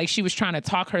constantly like she was trying to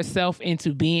talk herself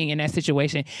into being in that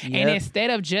situation. Yep. And instead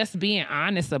of just being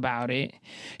honest about it,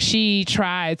 she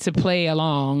tried to play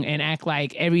along and act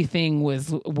like everything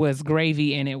was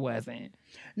gravy, and it wasn't.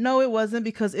 No, it wasn't,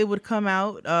 because it would come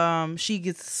out. She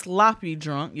gets sloppy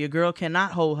drunk. Your girl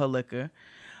cannot hold her liquor.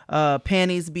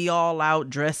 Panties be all out,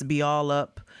 dress be all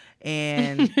up,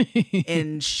 and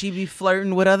and she be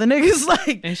flirting with other niggas.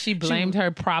 Like, and she blamed her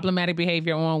problematic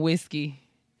behavior on whiskey.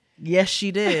 Yes,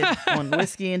 she did, on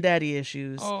whiskey and daddy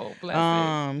issues. Oh, bless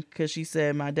it. Because she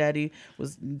said my daddy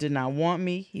did not want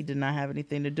me. He did not have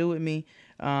anything to do with me.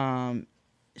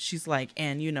 She's like,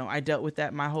 and, you know, I dealt with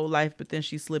that my whole life, but then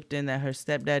she slipped in that her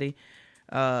stepdaddy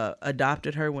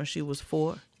adopted her when she was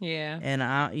 4. Yeah.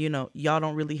 And y'all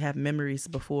don't really have memories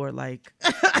before, like.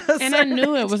 And I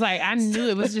knew it was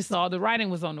just all the writing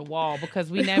was on the wall,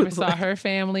 because we never saw her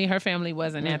family. Her family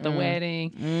wasn't at the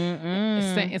wedding.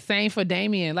 Same for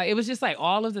Damien. Like, it was just like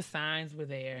all of the signs were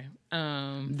there.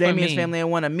 Damien's family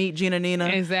didn't want to meet Gina Nina.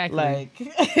 Exactly. Like,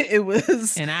 it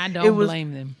was. And I don't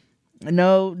blame them.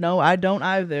 No, I don't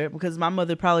either, because my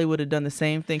mother probably would have done the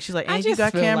same thing. She's like, "And you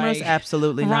got cameras?" Like,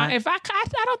 absolutely not. If I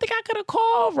don't think I could have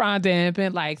called Rhonda and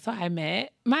been like, "So I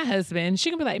met my husband."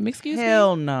 She could be like, "Excuse me."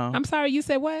 Hell no. I'm sorry, you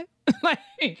said what? Like,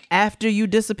 after you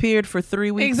disappeared for 3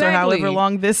 weeks or however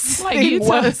long this like thing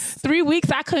was. 3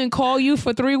 weeks, I couldn't call you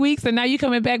for 3 weeks, and now you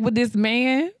coming back with this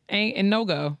man and no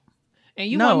go. And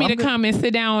you want me to come and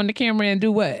sit down on the camera and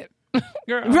do what?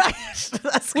 Girl, right?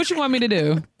 What you want me to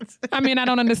do? I mean, I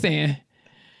don't understand.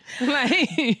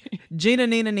 Like, Gina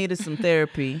Nina needed some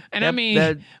therapy,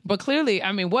 and but clearly,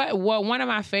 I mean, what one of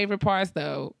my favorite parts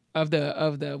though of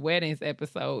the weddings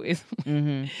episode is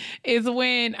is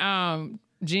when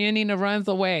Gina Nina runs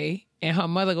away and her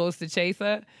mother goes to chase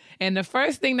her, and the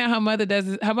first thing that her mother does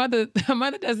is her mother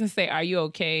doesn't say, "Are you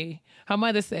okay?" Her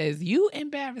mother says, "You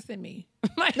embarrassing me."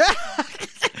 Like,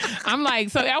 I'm like,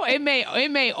 so it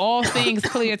made all things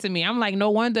clear to me. I'm like,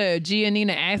 no wonder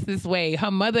Giannina acts this way.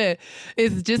 Her mother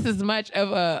is just as much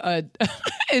of a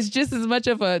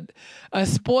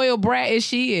spoiled brat as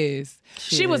she is.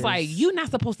 She was like, "You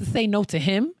not supposed to say no to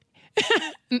him."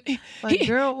 Like,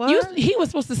 girl, what? He was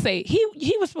supposed to say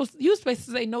you were supposed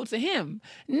to say no to him.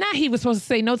 Not he was supposed to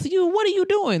say no to you. What are you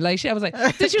doing? Like, she was like,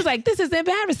 "This is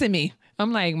embarrassing me."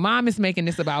 I'm like, Mom is making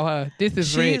this about her. This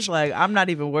is rich. She's like, I'm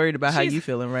not even worried about how you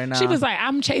feeling right now. She was like,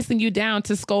 I'm chasing you down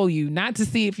to scold you, not to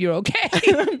see if you're okay.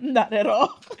 Not at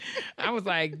all. I was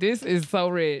like, this is so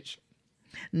rich.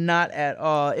 Not at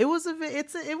all. It was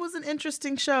an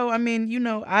interesting show. I mean, you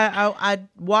know, I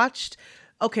watched.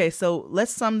 Okay, so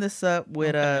let's sum this up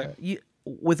with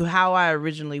with how I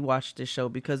originally watched this show,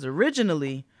 because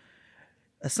originally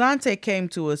Asante came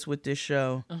to us with this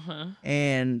show,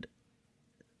 and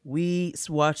we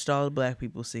watched all the Black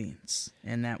people scenes,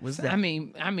 and that was that. I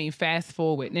mean, fast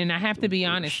forward, and I have to be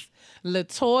honest,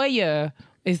 LaToya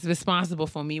is responsible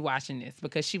for me watching this,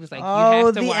 because she was like, "You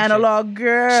have to watch the analog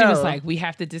girl." She was like, "We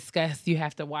have to discuss. You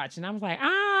have to watch," and I was like,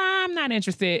 I'm not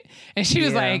interested. And she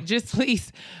was like, "Just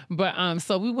please." But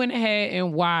so we went ahead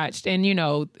and watched, and you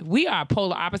know, we are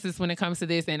polar opposites when it comes to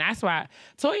this, and that's why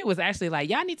Toya was actually like,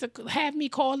 "Y'all need to have me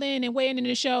call in and weigh in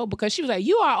the show," because she was like,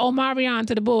 "You are Omarion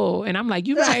to the bull," and I'm like,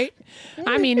 "You right."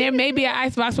 I mean, there may be an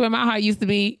icebox where my heart used to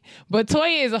be, but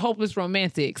Toya is a hopeless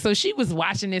romantic, so she was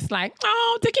watching this like,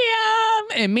 "Oh,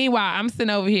 Takia," and meanwhile, I'm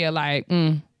sitting over here like,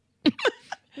 I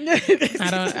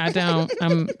don't.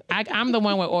 I'm the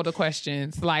one with all the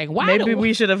questions. Like, why? Maybe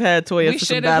we should have had Toya for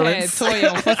some balance. We should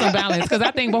have had Toya for some balance, because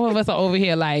I think both of us are over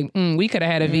here like, we could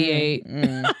have had a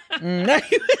V8.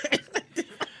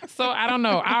 So I don't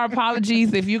know. Our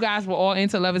apologies if you guys were all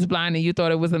into Love Is Blind and you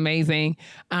thought it was amazing.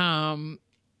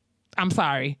 I'm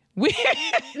sorry.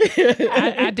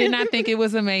 I did not think it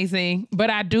was amazing, but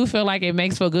I do feel like it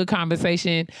makes for good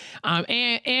conversation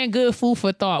and good food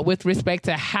for thought with respect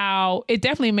to how it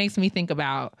definitely makes me think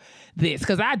about this.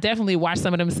 Because I definitely watched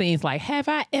some of them scenes like, have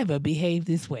I ever behaved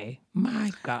this way?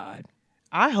 My God.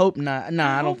 I hope not. No,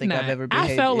 I don't think I've ever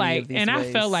behaved any of these ways.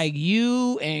 I felt like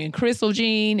you and Crystal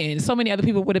Jean and so many other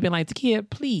people would have been like, Takia,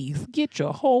 please get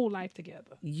your whole life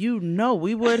together. You know,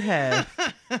 we would have.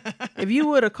 If you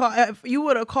would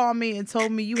have called me and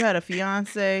told me you had a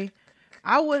fiance,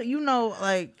 I would,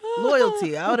 like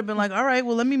loyalty. I would have been like, all right,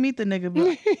 well, let me meet the nigga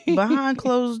behind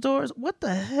closed doors. What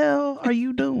the hell are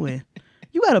you doing?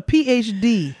 You got a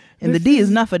PhD. And the D is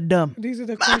not for dumb. These are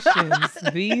the questions.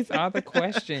 These are the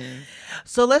questions.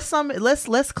 So let's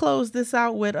close this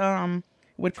out with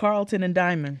Carlton and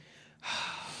Diamond.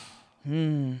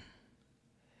 I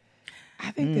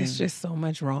think there's just so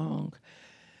much wrong.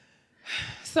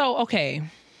 So okay.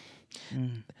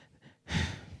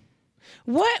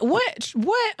 What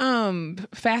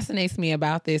fascinates me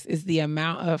about this is the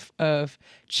amount of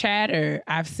chatter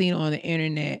I've seen on the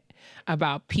internet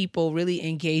about people really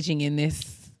engaging in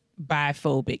this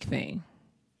biphobic thing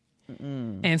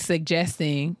and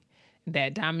suggesting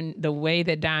that the way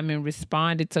that Diamond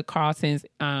responded to Carlton's,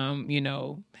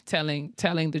 telling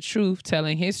the truth,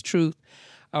 telling his truth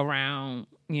around,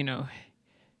 being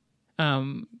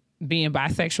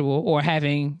bisexual or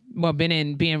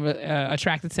being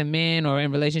attracted to men or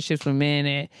in relationships with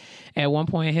men at one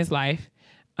point in his life,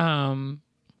 was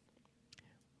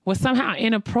somehow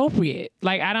inappropriate.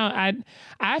 Like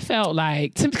I felt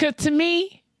like to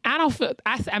me. I don't feel,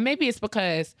 maybe it's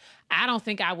because I don't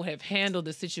think I would have handled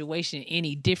the situation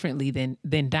any differently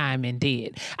than Diamond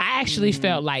did. I actually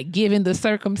felt like, given the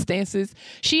circumstances,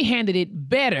 she handled it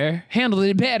better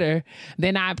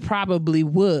than I probably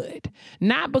would.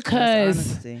 Not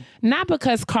because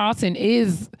Carlton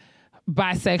is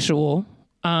bisexual,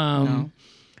 no.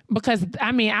 Because,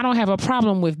 I don't have a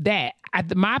problem with that.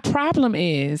 My problem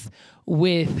is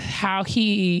with how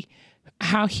he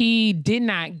did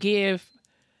not give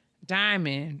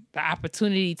Diamond the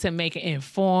opportunity to make an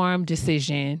informed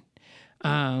decision,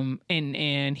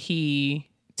 and he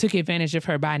took advantage of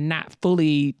her by not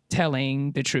fully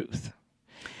telling the truth.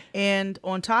 And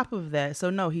on top of that, so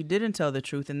no, he didn't tell the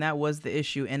truth, and that was the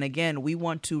issue. And again, we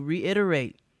want to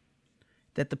reiterate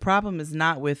that the problem is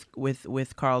not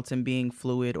with Carlton being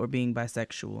fluid or being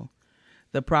bisexual.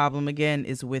 The problem, again,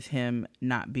 is with him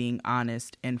not being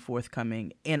honest and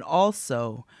forthcoming. And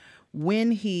also,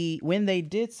 when they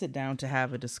did sit down to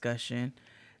have a discussion,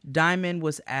 Diamond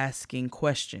was asking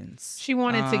questions. She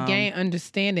wanted to gain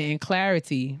understanding and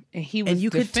clarity, and he was. And you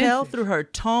could tell through her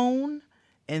tone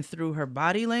and through her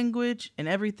body language and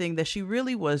everything that she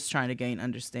really was trying to gain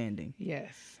understanding.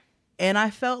 Yes. And I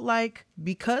felt like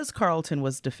because Carlton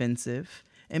was defensive,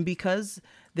 and because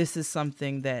this is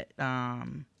something that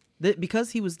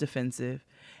because he was defensive,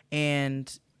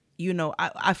 and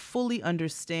I fully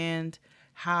understand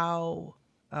how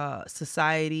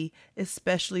society,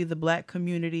 especially the Black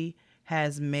community,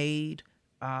 has made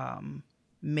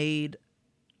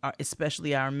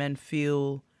especially our men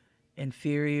feel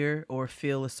inferior or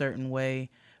feel a certain way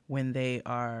when they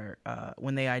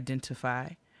identify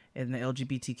in the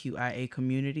LGBTQIA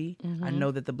community. Mm-hmm. I know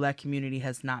that the Black community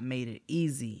has not made it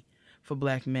easy for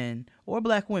Black men or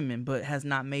Black women, but has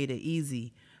not made it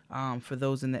easy for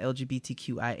those in the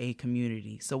LGBTQIA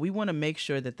community. So we want to make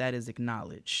sure that is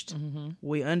acknowledged. Mm-hmm.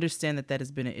 We understand that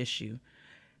has been an issue.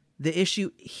 The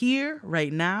issue here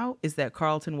right now is that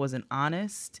Carlton wasn't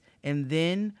honest. And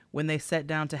then when they sat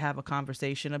down to have a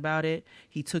conversation about it,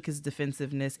 he took his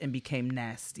defensive-ness and became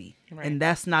nasty. Right. And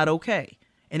that's not okay.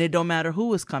 And it don't matter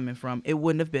who it's coming from. It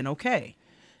wouldn't have been okay.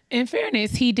 In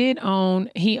fairness, he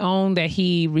owned that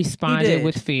he responded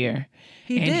with fear.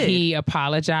 He did. He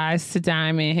apologized to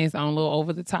Diamond his own little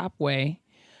over-the-top way.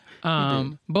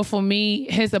 But for me,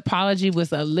 his apology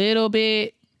was a little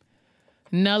bit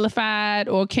nullified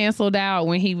or canceled out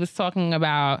when he was talking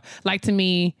about, like, to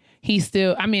me, he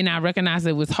still, I recognize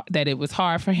it was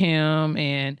hard for him,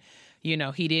 and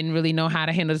he didn't really know how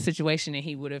to handle the situation, and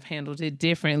he would have handled it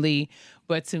differently.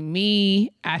 But to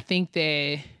me, I think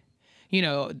that,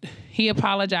 he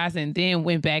apologized and then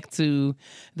went back to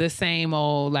the same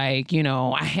old, I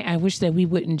wish that we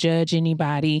wouldn't judge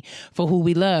anybody for who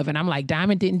we love. And I'm like,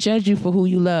 Diamond didn't judge you for who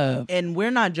you love. And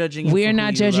we're not judging you. We're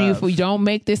not judging you for, don't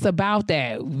make this about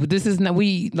that. This is not,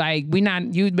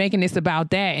 you making this about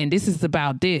that, and this is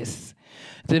about this.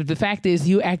 The fact is,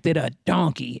 you acted a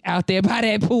donkey out there by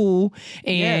that pool,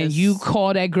 and you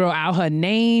called that girl out her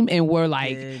name and were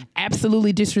like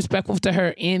absolutely disrespectful to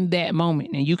her in that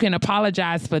moment. And you can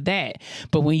apologize for that.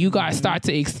 But when you guys start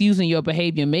to excusing your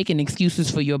behavior, making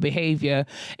excuses for your behavior,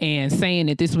 and saying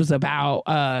that this was about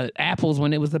apples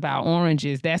when it was about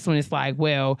oranges, that's when it's like,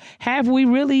 well, have we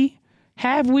really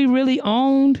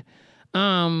owned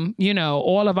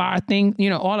all of our things,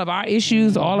 all of our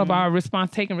issues, all of our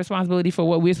taking responsibility for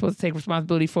what we're supposed to take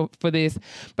responsibility for this.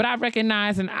 But I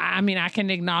recognize, and I can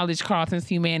acknowledge Carlton's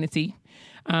humanity,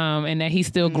 and that he's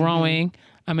still growing.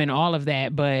 All of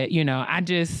that. But,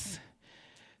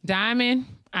 Diamond,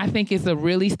 I think is a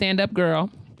really stand-up girl.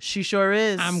 She sure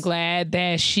is. I'm glad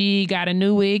that she got a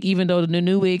new wig, even though the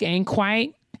new wig ain't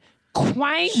quite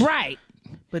right.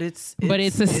 But it's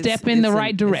a step in the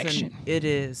right direction. It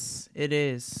is.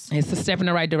 It's a step in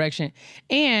the right direction.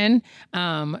 And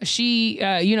she,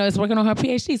 is working on her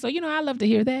PhD. So, I love to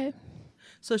hear that.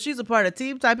 So she's a part of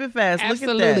Team Type It Fast.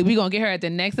 Absolutely. Look at that. We're going to get her at the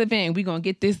next event. We're going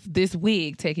to get this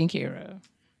wig taken care of.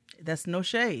 That's no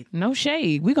shade. No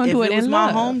shade. We're going to do it in love.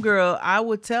 If it was my homegirl, I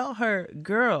would tell her,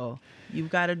 girl,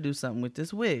 you've got to do something with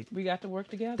this wig. We got to work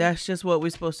together. That's just what we're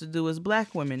supposed to do as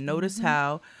black women. Notice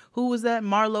how, who was that?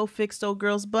 Marlo fixed old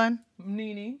girl's bun?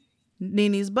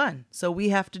 Nene's bun. So we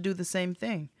have to do the same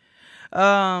thing.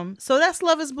 So that's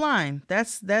Love is Blind.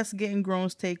 That's Getting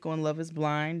Grown's take on Love is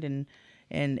Blind and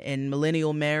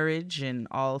millennial marriage and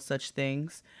all such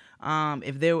things.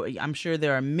 I'm sure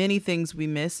there are many things we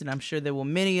missed, and I'm sure there will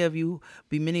many of you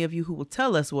who will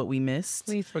tell us what we missed.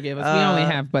 Please forgive us. We only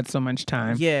have but so much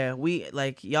time. Yeah, we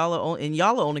y'all are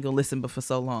only gonna listen but for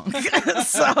so long.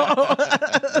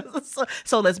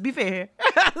 so let's be fair.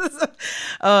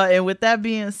 And with that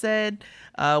being said,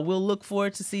 we'll look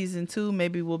forward to season 2.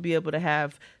 Maybe we'll be able to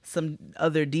have some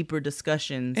other deeper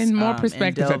discussions and more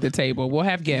perspectives at the table. We'll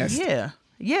have guests.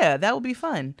 Yeah, that would be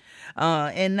fun.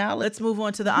 And now let's move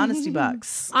on to the honesty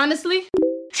box. Honestly?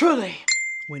 Truly.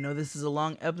 We know this is a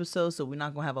long episode, so we're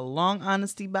not going to have a long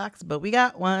honesty box, but we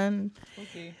got one.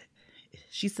 Okay.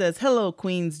 She says, hello,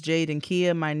 Queens, Jade, and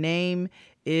Kia. My name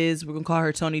is, we're going to call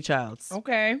her Tony Childs.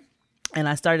 Okay. And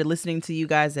I started listening to you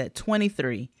guys at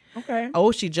 23. Okay.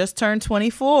 Oh, she just turned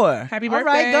 24. Happy birthday. All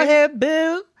right, go ahead,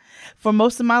 boo. For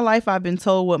most of my life, I've been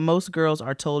told what most girls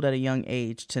are told at a young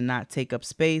age: to not take up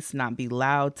space, not be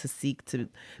loud, to seek to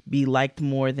be liked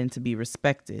more than to be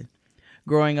respected.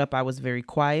 Growing up, I was very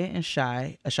quiet and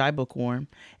shy, a shy bookworm,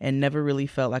 and never really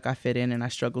felt like I fit in, and I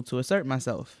struggled to assert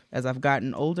myself. As I've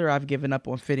gotten older, I've given up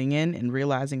on fitting in and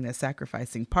realizing that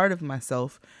sacrificing part of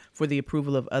myself for the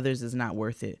approval of others is not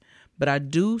worth it. But I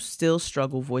do still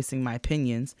struggle voicing my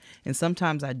opinions, and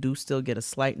sometimes I do still get a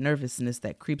slight nervousness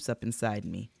that creeps up inside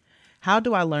me. How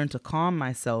do I learn to calm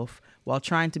myself while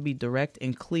trying to be direct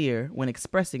and clear when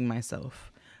expressing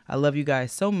myself? I love you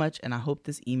guys so much, and I hope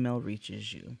this email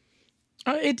reaches you.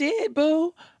 It did,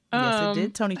 boo. Yes, it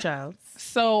did, Tony Childs.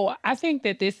 So I think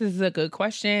that this is a good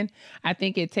question. I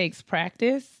think it takes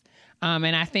practice.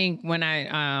 And I think when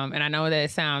and I know that it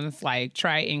sounds like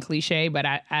trite and cliche, but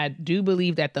I do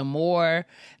believe that the more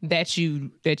that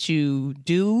you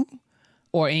do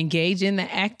or engage in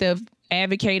the act of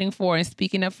advocating for and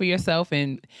speaking up for yourself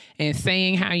and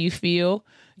saying how you feel,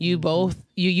 you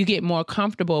get more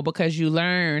comfortable because you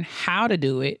learn how to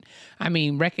do it. I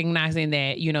mean, recognizing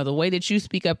that, the way that you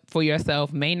speak up for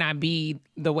yourself may not be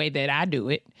the way that I do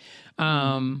it.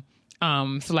 So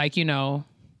like,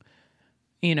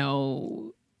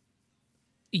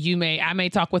 I may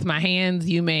talk with my hands,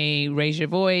 you may raise your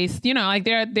voice, like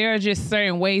there are just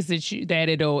certain ways that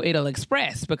it'll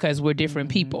express because we're different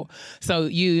people. So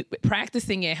you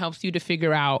practicing it helps you to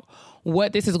figure out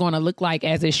what this is going to look like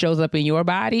as it shows up in your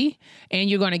body. And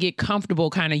you're going to get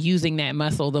comfortable kind of using that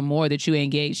muscle the more that you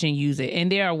engage and use it.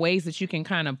 And there are ways that you can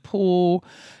kind of pull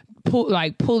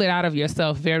it out of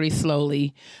yourself very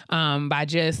slowly by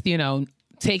just,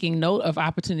 taking note of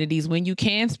opportunities when you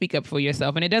can speak up for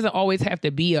yourself. And it doesn't always have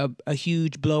to be a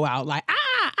huge blowout like,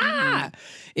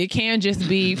 It can just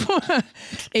be,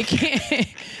 it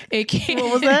can.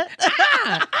 What was that?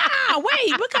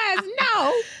 Wait, because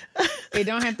no. It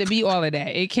don't have to be all of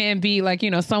that. It can be like,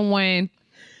 someone,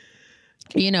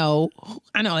 I know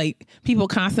like people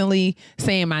constantly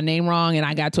saying my name wrong, and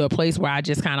I got to a place where I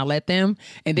just kind of let them.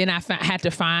 And then I had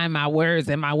to find my words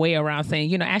and my way around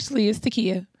saying, actually it's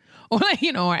Takia. or like,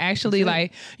 or actually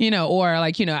like, or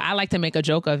like, I like to make a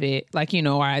joke of it. Like,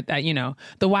 or I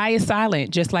the Y is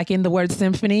silent, just like in the word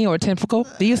symphony or typical.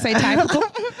 Do you say typical?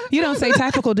 You don't say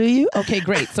typical, do you? Okay,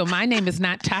 great. So my name is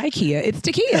not Tykia, it's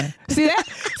Takia. See that?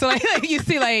 So like you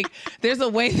see, like there's a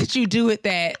way that you do it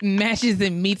that matches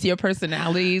and meets your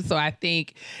personality. So I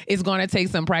think it's going to take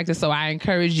some practice. So I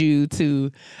encourage you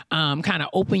to kind of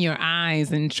open your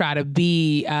eyes and try to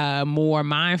be more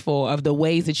mindful of the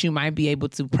ways that you might be able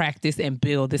to practice and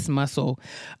build this muscle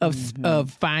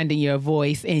of finding your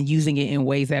voice and using it in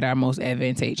ways that are most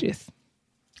advantageous.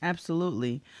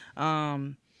 Absolutely.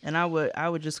 And I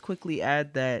would just quickly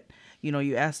add that,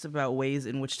 you asked about ways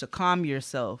in which to calm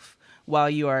yourself while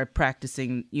you are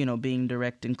practicing, being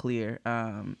direct and clear.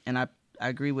 And I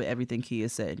agree with everything Kia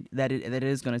said, that it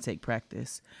is going to take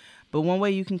practice. But one way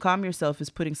you can calm yourself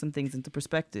is putting some things into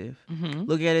perspective. Mm-hmm.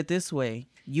 Look at it this way.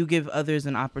 You give others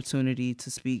an opportunity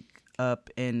to speak up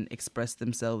and express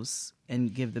themselves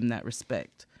and give them that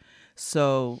respect.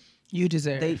 So you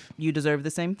deserve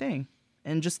the same thing.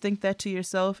 And just think that to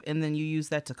yourself, and then you use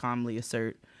that to calmly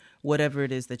assert whatever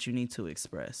it is that you need to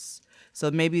express. So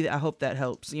maybe, I hope that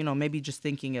helps. Maybe just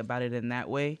thinking about it in that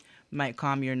way might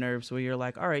calm your nerves, where you're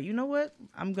like, all right, you know what?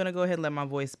 I'm going to go ahead and let my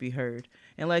voice be heard.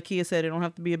 And like Kia said, it don't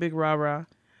have to be a big rah-rah,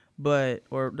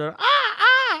 or the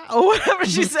or whatever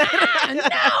she said. No.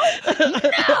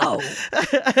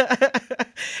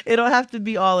 It don't have to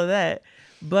be all of that.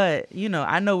 But,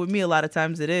 I know with me a lot of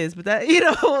times it is. But that,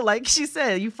 like she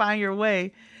said, you find your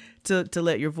way to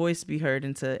let your voice be heard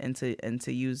and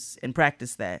to use and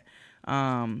practice that.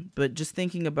 But just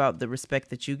thinking about the respect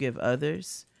that you give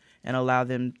others and allow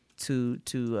them to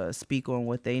speak on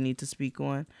what they need to speak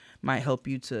on might help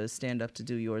you to stand up to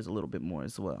do yours a little bit more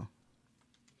as well.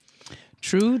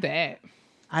 True that.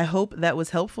 I hope that was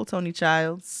helpful, Tony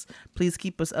Childs. Please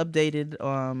keep us updated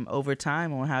over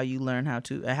time on how you learn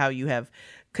how you have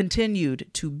continued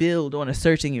to build on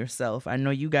asserting yourself. I know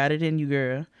you got it in you,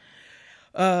 girl.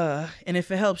 And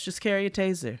if it helps, just carry a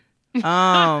taser.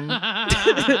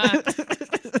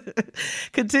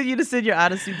 Continue to send your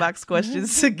Odyssey Box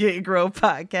questions to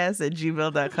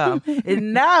getgrowpodcast@gmail.com.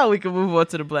 And now we can move on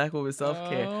to the Black Woman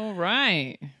Self-Care. All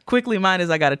right. Quickly, mine is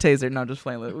I got a taser. No, I'm just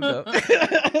playing. Let me go.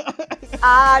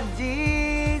 I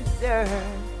deserve.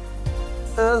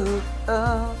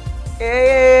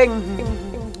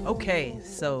 Okay,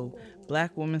 so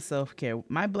Black Woman Self-Care.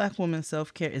 My Black Woman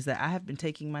Self-Care is that I have been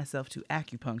taking myself to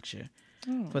acupuncture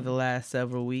for the last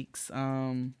several weeks.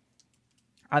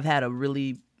 I've had a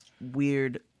really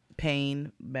weird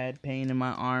bad pain in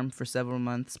my arm for several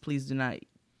months. Please do not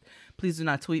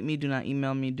tweet me, do not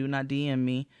email me, do not DM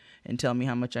me and tell me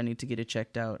how much I need to get it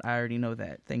checked out. I already know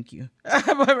that. Thank you.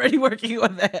 I'm already working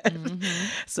on that. Mm-hmm.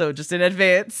 So just in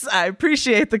advance, I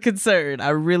appreciate the concern. I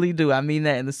really do. I mean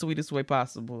that in the sweetest way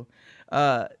possible.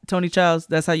 Tony Childs,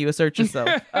 that's how you assert yourself.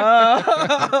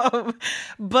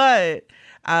 But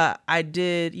I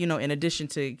did, in addition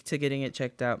to getting it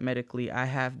checked out medically, I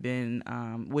have been,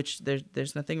 which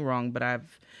there's nothing wrong, but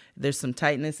there's some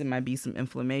tightness. It might be some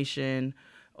inflammation.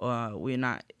 We're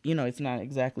not, it's not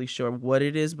exactly sure what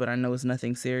it is, but I know it's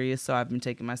nothing serious. So I've been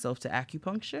taking myself to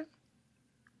acupuncture.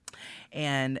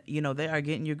 And, they are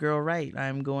getting your girl right.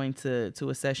 I'm going to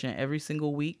a session every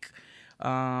single week.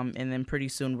 And then pretty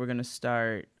soon we're going to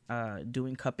start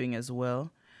doing cupping as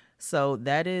well. So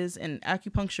that is, and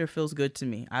acupuncture feels good to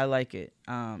me. I like it.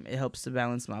 It helps to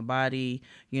balance my body.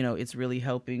 It's really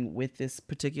helping with this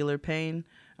particular pain.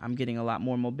 I'm getting a lot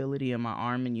more mobility in my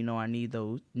arm, and I need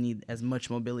as much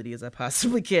mobility as I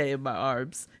possibly can in my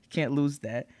arms. Can't lose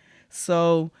that.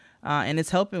 So, and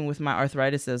it's helping with my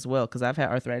arthritis as well, because I've had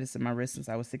arthritis in my wrist since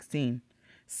I was 16.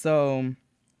 So,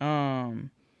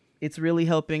 it's really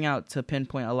helping out to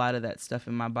pinpoint a lot of that stuff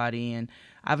in my body. And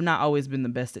I've not always been the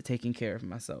best at taking care of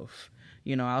myself.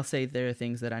 I'll say there are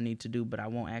things that I need to do, but I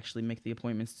won't actually make the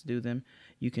appointments to do them.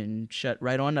 You can shut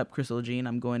right on up, Crystal Jean.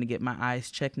 I'm going to get my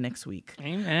eyes checked next week.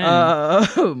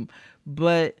 Amen.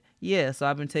 But yeah, so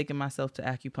I've been taking myself to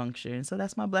acupuncture. And so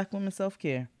that's my Black woman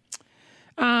self-care.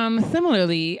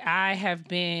 Similarly, I have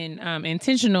been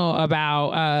intentional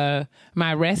about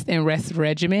my rest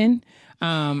regimen.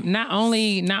 Not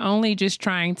only just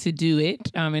trying to do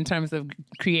it in terms of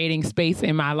creating space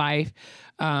in my life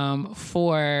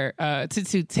for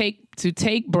to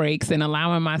take breaks and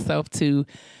allowing myself to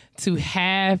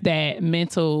have that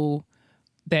mental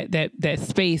that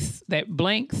space, that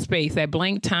blank space, that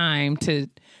blank time to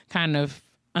kind of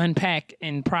unpack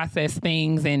and process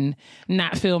things and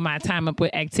not fill my time up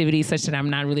with activities such that I'm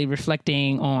not really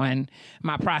reflecting on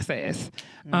my process.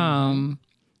 Mm-hmm.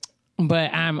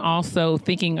 But I'm also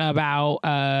thinking about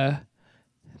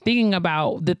thinking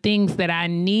about the things that I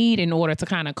need in order to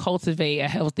kind of cultivate a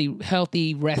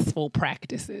healthy, restful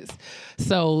practices.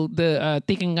 So the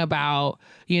thinking about,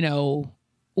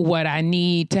 what I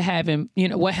need to have,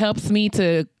 what helps me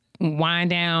to wind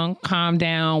down, calm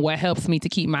down, what helps me to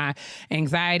keep my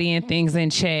anxiety and things in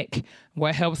check,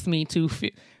 what helps me to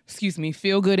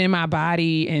feel good in my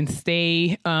body and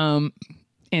stay and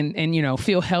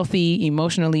feel healthy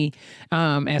emotionally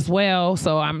as well.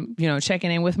 So I'm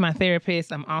checking in with my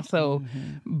therapist. I'm also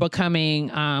becoming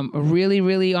really,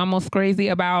 really almost crazy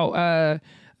about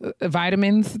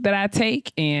vitamins that I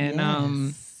take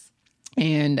and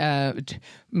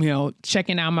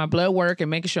checking out my blood work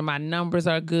and making sure my numbers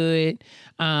are good,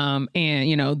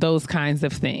 and those kinds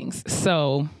of things.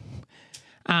 So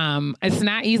it's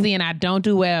not easy, and I don't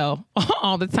do well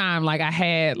all the time.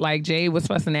 Like Jay was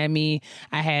fussing at me.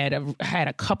 I had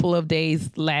a couple of days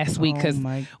last week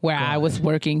where I was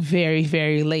working very,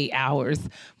 very late hours,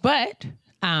 but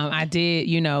I did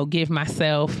give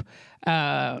myself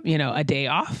a day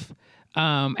off.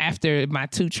 After my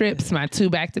two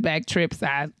back-to-back trips,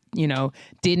 I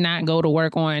did not go to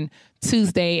work on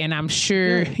Tuesday, and I'm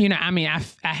sure, I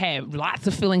had lots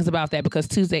of feelings about that because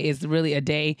Tuesday is really a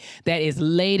day that is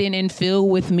laden and filled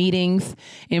with meetings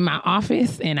in my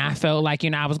office, and I felt like,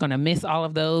 I was going to miss all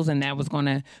of those, and that was going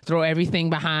to throw everything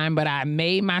behind, but I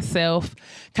made myself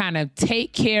kind of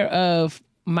take care of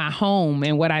my home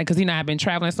and because, I've been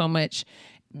traveling so much,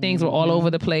 things were all over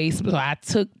the place, so I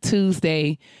took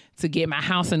Tuesday to get my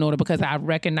house in order because I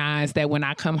recognize that when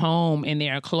I come home and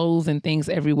there are clothes and things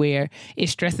everywhere, it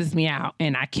stresses me out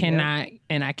and I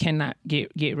cannot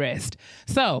get rest.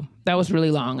 So that was really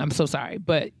long. I'm so sorry.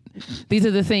 But these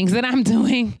are the things that I'm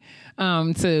doing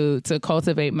to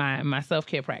cultivate my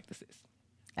self-care practices.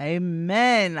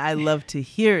 Amen. I love to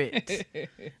hear it.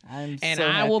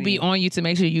 I will be on you to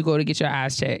make sure you go to get your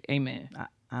eyes checked. Amen.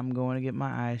 I'm going to get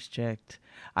my eyes checked.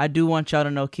 I do want y'all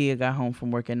to know Kia got home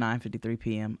from work at 9:53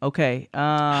 p.m. Okay.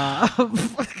 I'm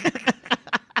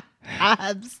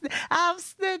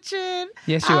snitching.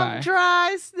 Yes, you are. I'm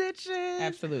dry snitching.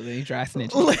 Absolutely. Dry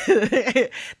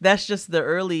snitching. That's just the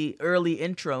early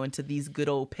intro into these good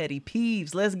old petty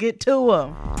peeves. Let's get to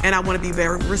them. And I want to be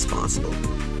very responsible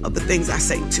of the things I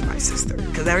say to my sister.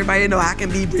 Because everybody know I can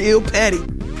be real petty.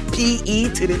 P-E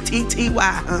to the T-T-Y,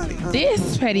 honey.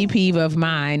 This petty peeve of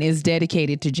mine is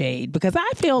dedicated to Jade because I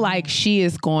feel like she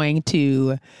is going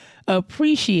to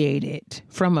appreciate it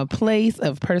from a place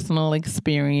of personal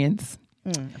experience.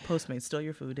 Postmates stole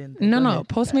your food, didn't they? No.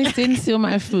 Postmates didn't steal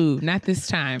my food. Not this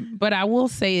time. But I will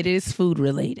say it is food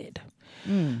related.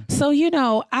 So,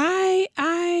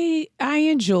 I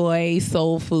enjoy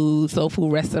soul food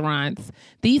restaurants.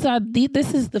 This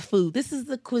is the food. This is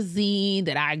the cuisine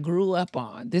that I grew up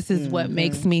on. This is what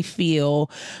makes me feel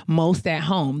most at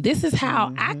home. This is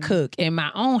how I cook in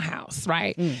my own house,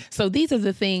 right? So these are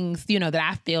the things, that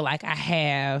I feel like I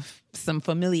have some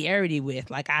familiarity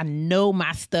with. Like I know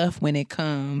my stuff when it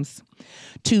comes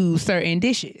to certain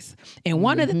dishes. And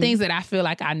one of the things that I feel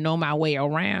like I know my way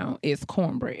around is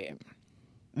cornbread.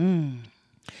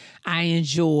 I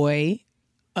enjoy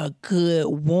a good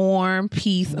warm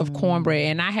piece of cornbread,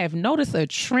 and I have noticed a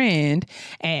trend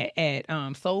at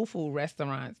soul food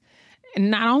restaurants,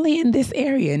 not only in this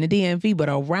area in the DMV but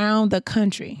around the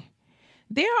country.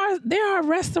 There are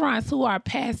restaurants who are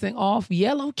passing off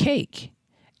yellow cake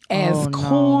as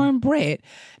cornbread.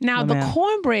 Now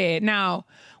cornbread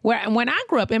when I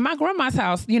grew up in my grandma's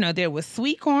house, there was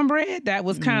sweet cornbread that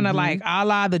was kind of like a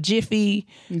la the Jiffy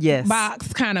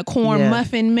box kind of corn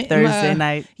muffin. Thursday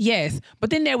night. Yes. But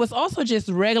then there was also just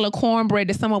regular cornbread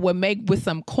that someone would make with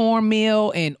some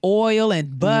cornmeal and oil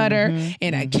and butter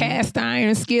and a cast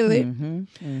iron skillet.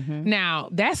 Now,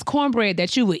 that's cornbread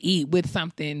that you would eat with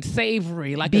something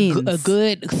savory, like a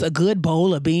good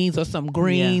bowl of beans or some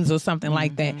greens or something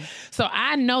like that. So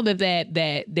I know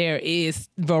that there is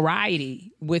variety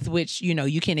with which,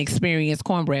 you can experience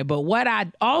cornbread. But what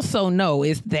I also know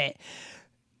is that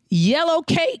yellow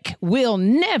cake will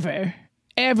never,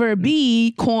 ever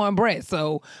be cornbread.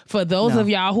 So for those of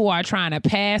y'all who are trying to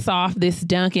pass off this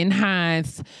Duncan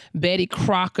Hines, Betty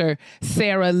Crocker,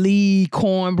 Sara Lee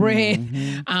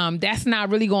cornbread, that's not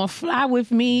really going to fly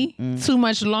with me too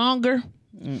much longer.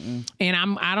 And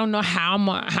I don't know how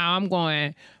I'm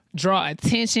going to draw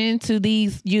attention to the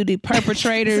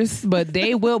perpetrators, but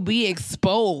they will be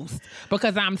exposed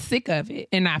because I'm sick of it.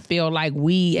 And I feel like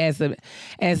we as a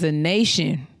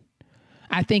nation,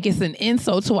 I think it's an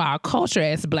insult to our culture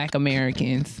as Black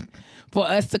Americans for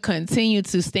us to continue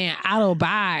to stand idle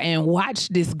by and watch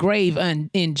this grave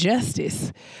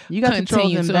injustice. You got to troll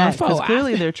them back because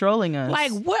clearly they're trolling us.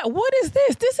 Like, what is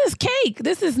this? This is cake.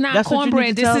 This is not That's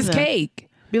cornbread. This is cake.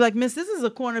 Be like, miss, this is a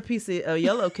corner piece of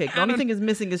yellow cake. The only thing is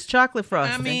missing is chocolate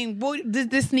frosting. I mean,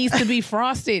 this needs to be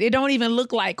frosted. It don't even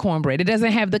look like cornbread. It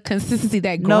doesn't have the consistency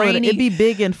that grainy. No, it'd be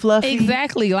big and fluffy.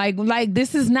 Exactly. Like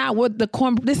this is not what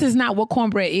this is not what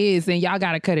cornbread is, and y'all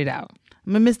got to cut it out. I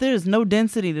mean, miss, there's no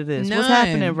density to this. None. What's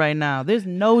happening right now? There's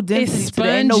no density to it.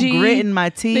 Ain't no grit in my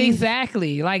teeth.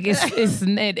 Exactly. Like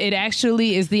it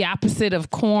actually is the opposite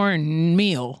of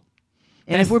cornmeal.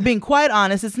 And if we're being quite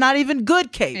honest, it's not even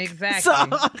good cake.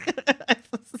 Exactly.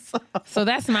 So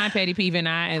that's my petty peeve, and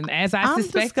as I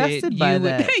suspected,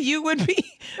 you would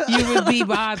be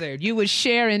bothered. You would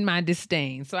share in my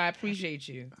disdain. So I appreciate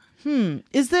you.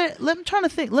 Is there? I'm trying to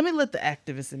think. Let me let the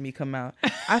activist in me come out.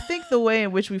 I think the way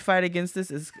in which we fight against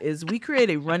this is we create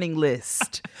a running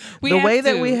list. The way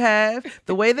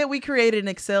that we created an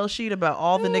Excel sheet about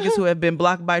all the niggas who have been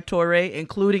blocked by Touré,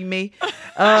 including me,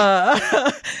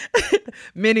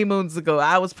 many moons ago.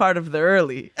 I was part of the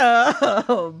early.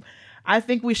 I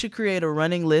think we should create a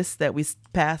running list that we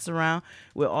pass around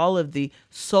with all of the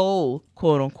soul,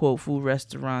 quote unquote, food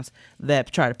restaurants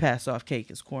that try to pass off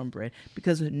cake as cornbread,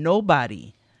 because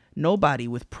nobody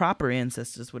with proper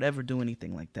ancestors would ever do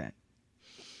anything like that.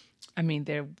 I mean,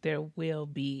 there will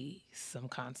be some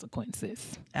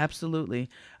consequences. Absolutely.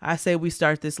 I say we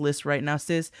start this list right now,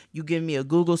 sis. You give me a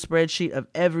Google spreadsheet of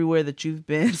everywhere that you've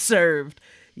been served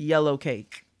yellow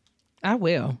cake. I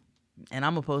will. And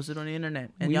I'm going to post it on the internet.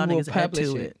 And we y'all niggas add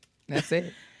to it. That's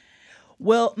it.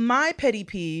 Well, my petty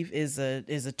peeve is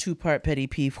a two-part petty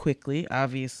peeve quickly.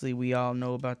 Obviously, we all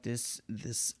know about this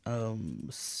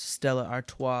Stella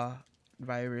Artois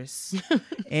virus.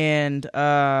 And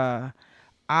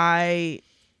I,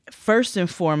 first and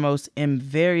foremost, am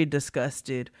very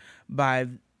disgusted by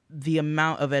the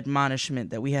amount of admonishment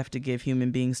that we have to give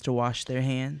human beings to wash their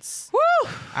hands. Woo!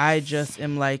 I just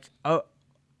am like,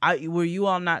 were you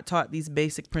all not taught these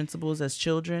basic principles as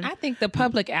children? I think the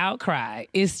public outcry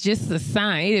is just a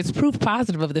sign. It is proof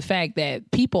positive of the fact that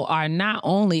people are not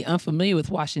only unfamiliar with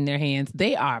washing their hands,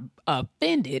 they are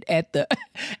offended at the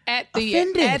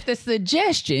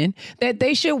suggestion that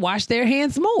they should wash their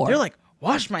hands more. They're like,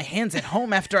 wash my hands at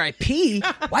home after I pee?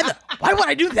 Why would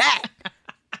I do that?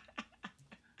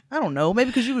 I don't know. Maybe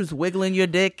because you was wiggling your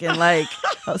dick and like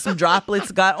some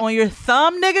droplets got on your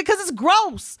thumb, nigga, because it's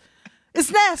gross. It's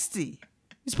nasty.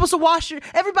 You're supposed to wash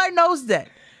everybody knows that.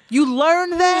 You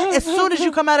learn that as soon as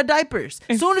you come out of diapers.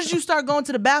 As soon as you start going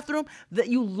to the bathroom, that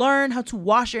you learn how to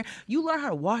wash your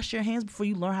hands before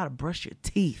you learn how to brush your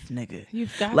teeth, nigga.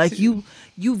 You've got like to.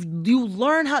 You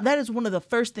learn how. That is one of the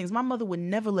first things. My mother would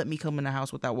never let me come in the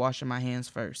house without washing my hands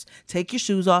first. Take your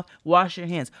shoes off, wash your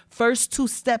hands. First 2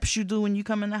 steps you do when you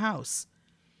come in the house.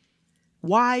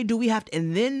 Why do we have to?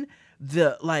 And then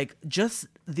just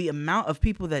the amount of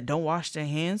people that don't wash their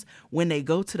hands when they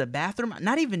go to the bathroom,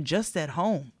 not even just at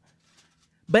home,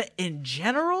 but in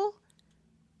general.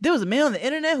 There was a man on the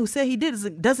internet who said he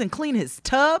doesn't clean his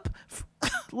tub.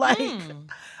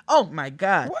 Oh my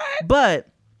God. What? But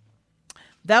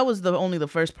that was only the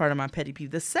first part of my petty peeve.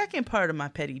 The second part of my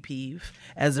petty peeve,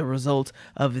 as a result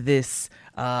of this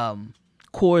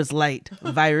Coors Light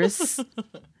virus,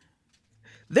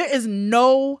 there is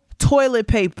no toilet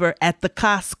paper at the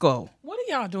Costco. What are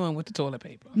y'all doing with the toilet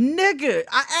paper? Nigga,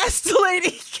 I asked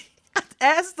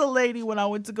the lady when I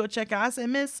went to go check out. I said,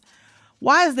 Miss,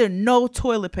 why is there no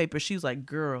toilet paper? She was like,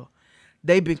 girl,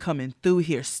 they've been coming through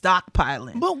here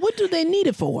stockpiling. But what do they need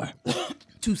it for?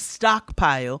 To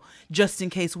stockpile just in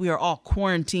case we are all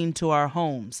quarantined to our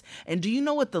homes. And do you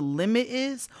know what the limit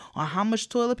is on how much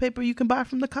toilet paper you can buy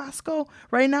from the Costco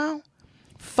right now?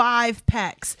 5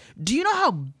 packs. Do you know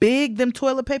how big them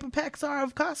toilet paper packs are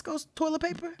of Costco's toilet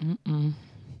paper? Mm-mm.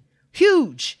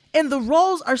 Huge. And the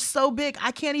rolls are so big, I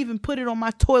can't even put it on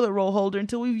my toilet roll holder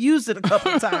until we've used it a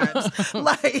couple times.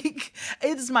 Like,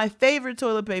 it's my favorite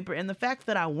toilet paper. And the fact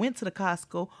that I went to the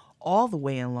Costco all the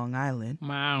way in Long Island.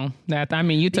 Wow.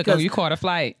 You caught a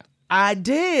flight. I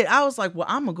did. I was like, well,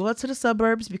 I'm going to go up to the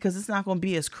suburbs because it's not going to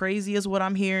be as crazy as what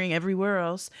I'm hearing everywhere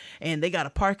else. And they got a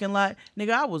parking lot.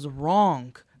 Nigga, I was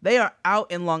wrong. They are out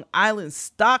in Long Island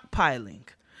stockpiling.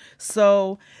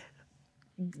 So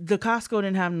the Costco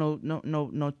didn't have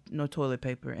no toilet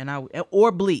paper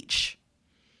or bleach.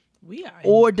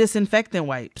 Or disinfectant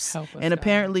wipes. And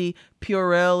apparently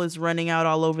Purell is running out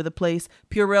all over the place.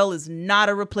 Purell is not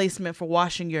a replacement for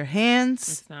washing your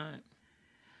hands. It's not.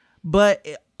 But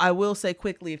I will say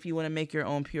quickly, if you want to make your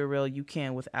own Purell, you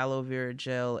can with aloe vera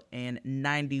gel and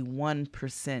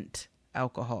 91%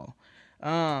 alcohol.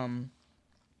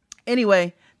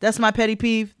 Anyway, that's my petty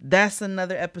peeve. That's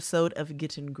another episode of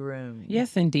Getting Grown.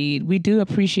 Yes, indeed. We do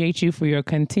appreciate you for your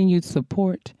continued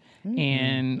support.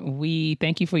 And we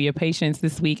thank you for your patience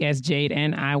this week as Jade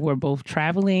and I were both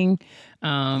traveling.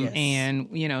 Yes. And,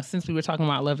 you know, since we were talking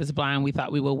about Love is Blind, we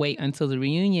thought we would wait until the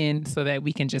reunion so that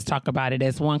we can just talk about it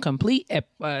as one complete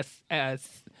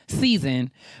season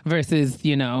versus,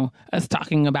 you know, us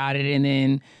talking about it and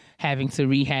then having to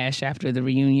rehash after the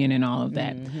reunion and all of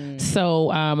that.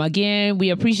 So, again, we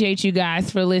appreciate you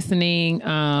guys for listening,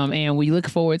 and we look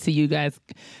forward to you guys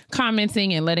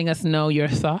commenting and letting us know your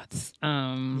thoughts.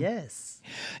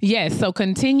 Yes, so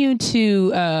continue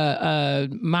to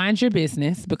mind your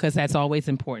business because that's always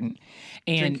important.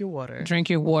 And drink your water.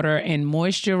 Drink your water and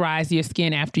moisturize your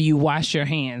skin after you wash your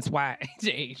hands. Why,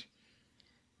 Jade?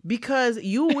 Because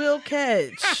you will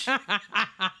catch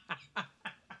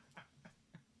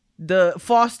the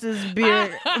Foster's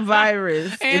beer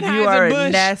virus if you are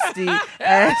a nasty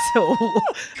asshole.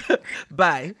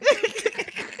 Bye.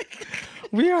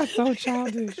 We are so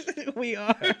childish. We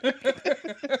are.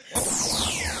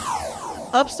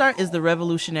 Upstart is the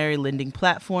revolutionary lending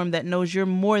platform that knows you're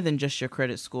more than just your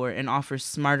credit score and offers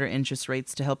smarter interest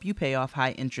rates to help you pay off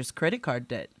high-interest credit card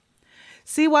debt.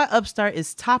 See why Upstart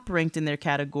is top ranked in their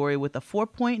category with a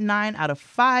 4.9 out of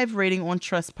 5 rating on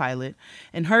Trustpilot,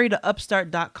 and hurry to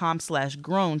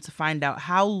upstart.com/grown to find out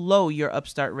how low your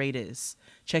Upstart rate is.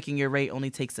 Checking your rate only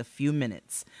takes a few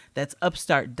minutes. That's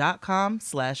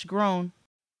upstart.com/grown.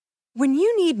 When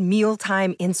you need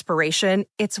mealtime inspiration,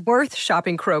 it's worth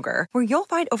shopping Kroger, where you'll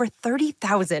find over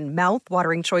 30,000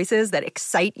 mouth-watering choices that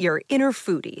excite your inner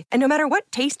foodie. And no matter what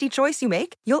tasty choice you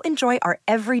make, you'll enjoy our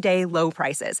everyday low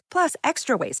prices, plus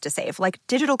extra ways to save, like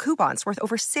digital coupons worth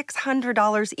over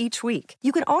 $600 each week.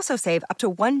 You can also save up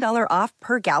to $1 off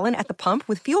per gallon at the pump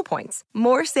with fuel points.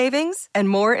 More savings and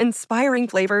more inspiring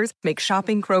flavors make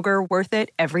shopping Kroger worth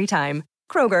it every time.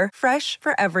 Kroger, fresh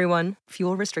for everyone.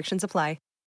 Fuel restrictions apply.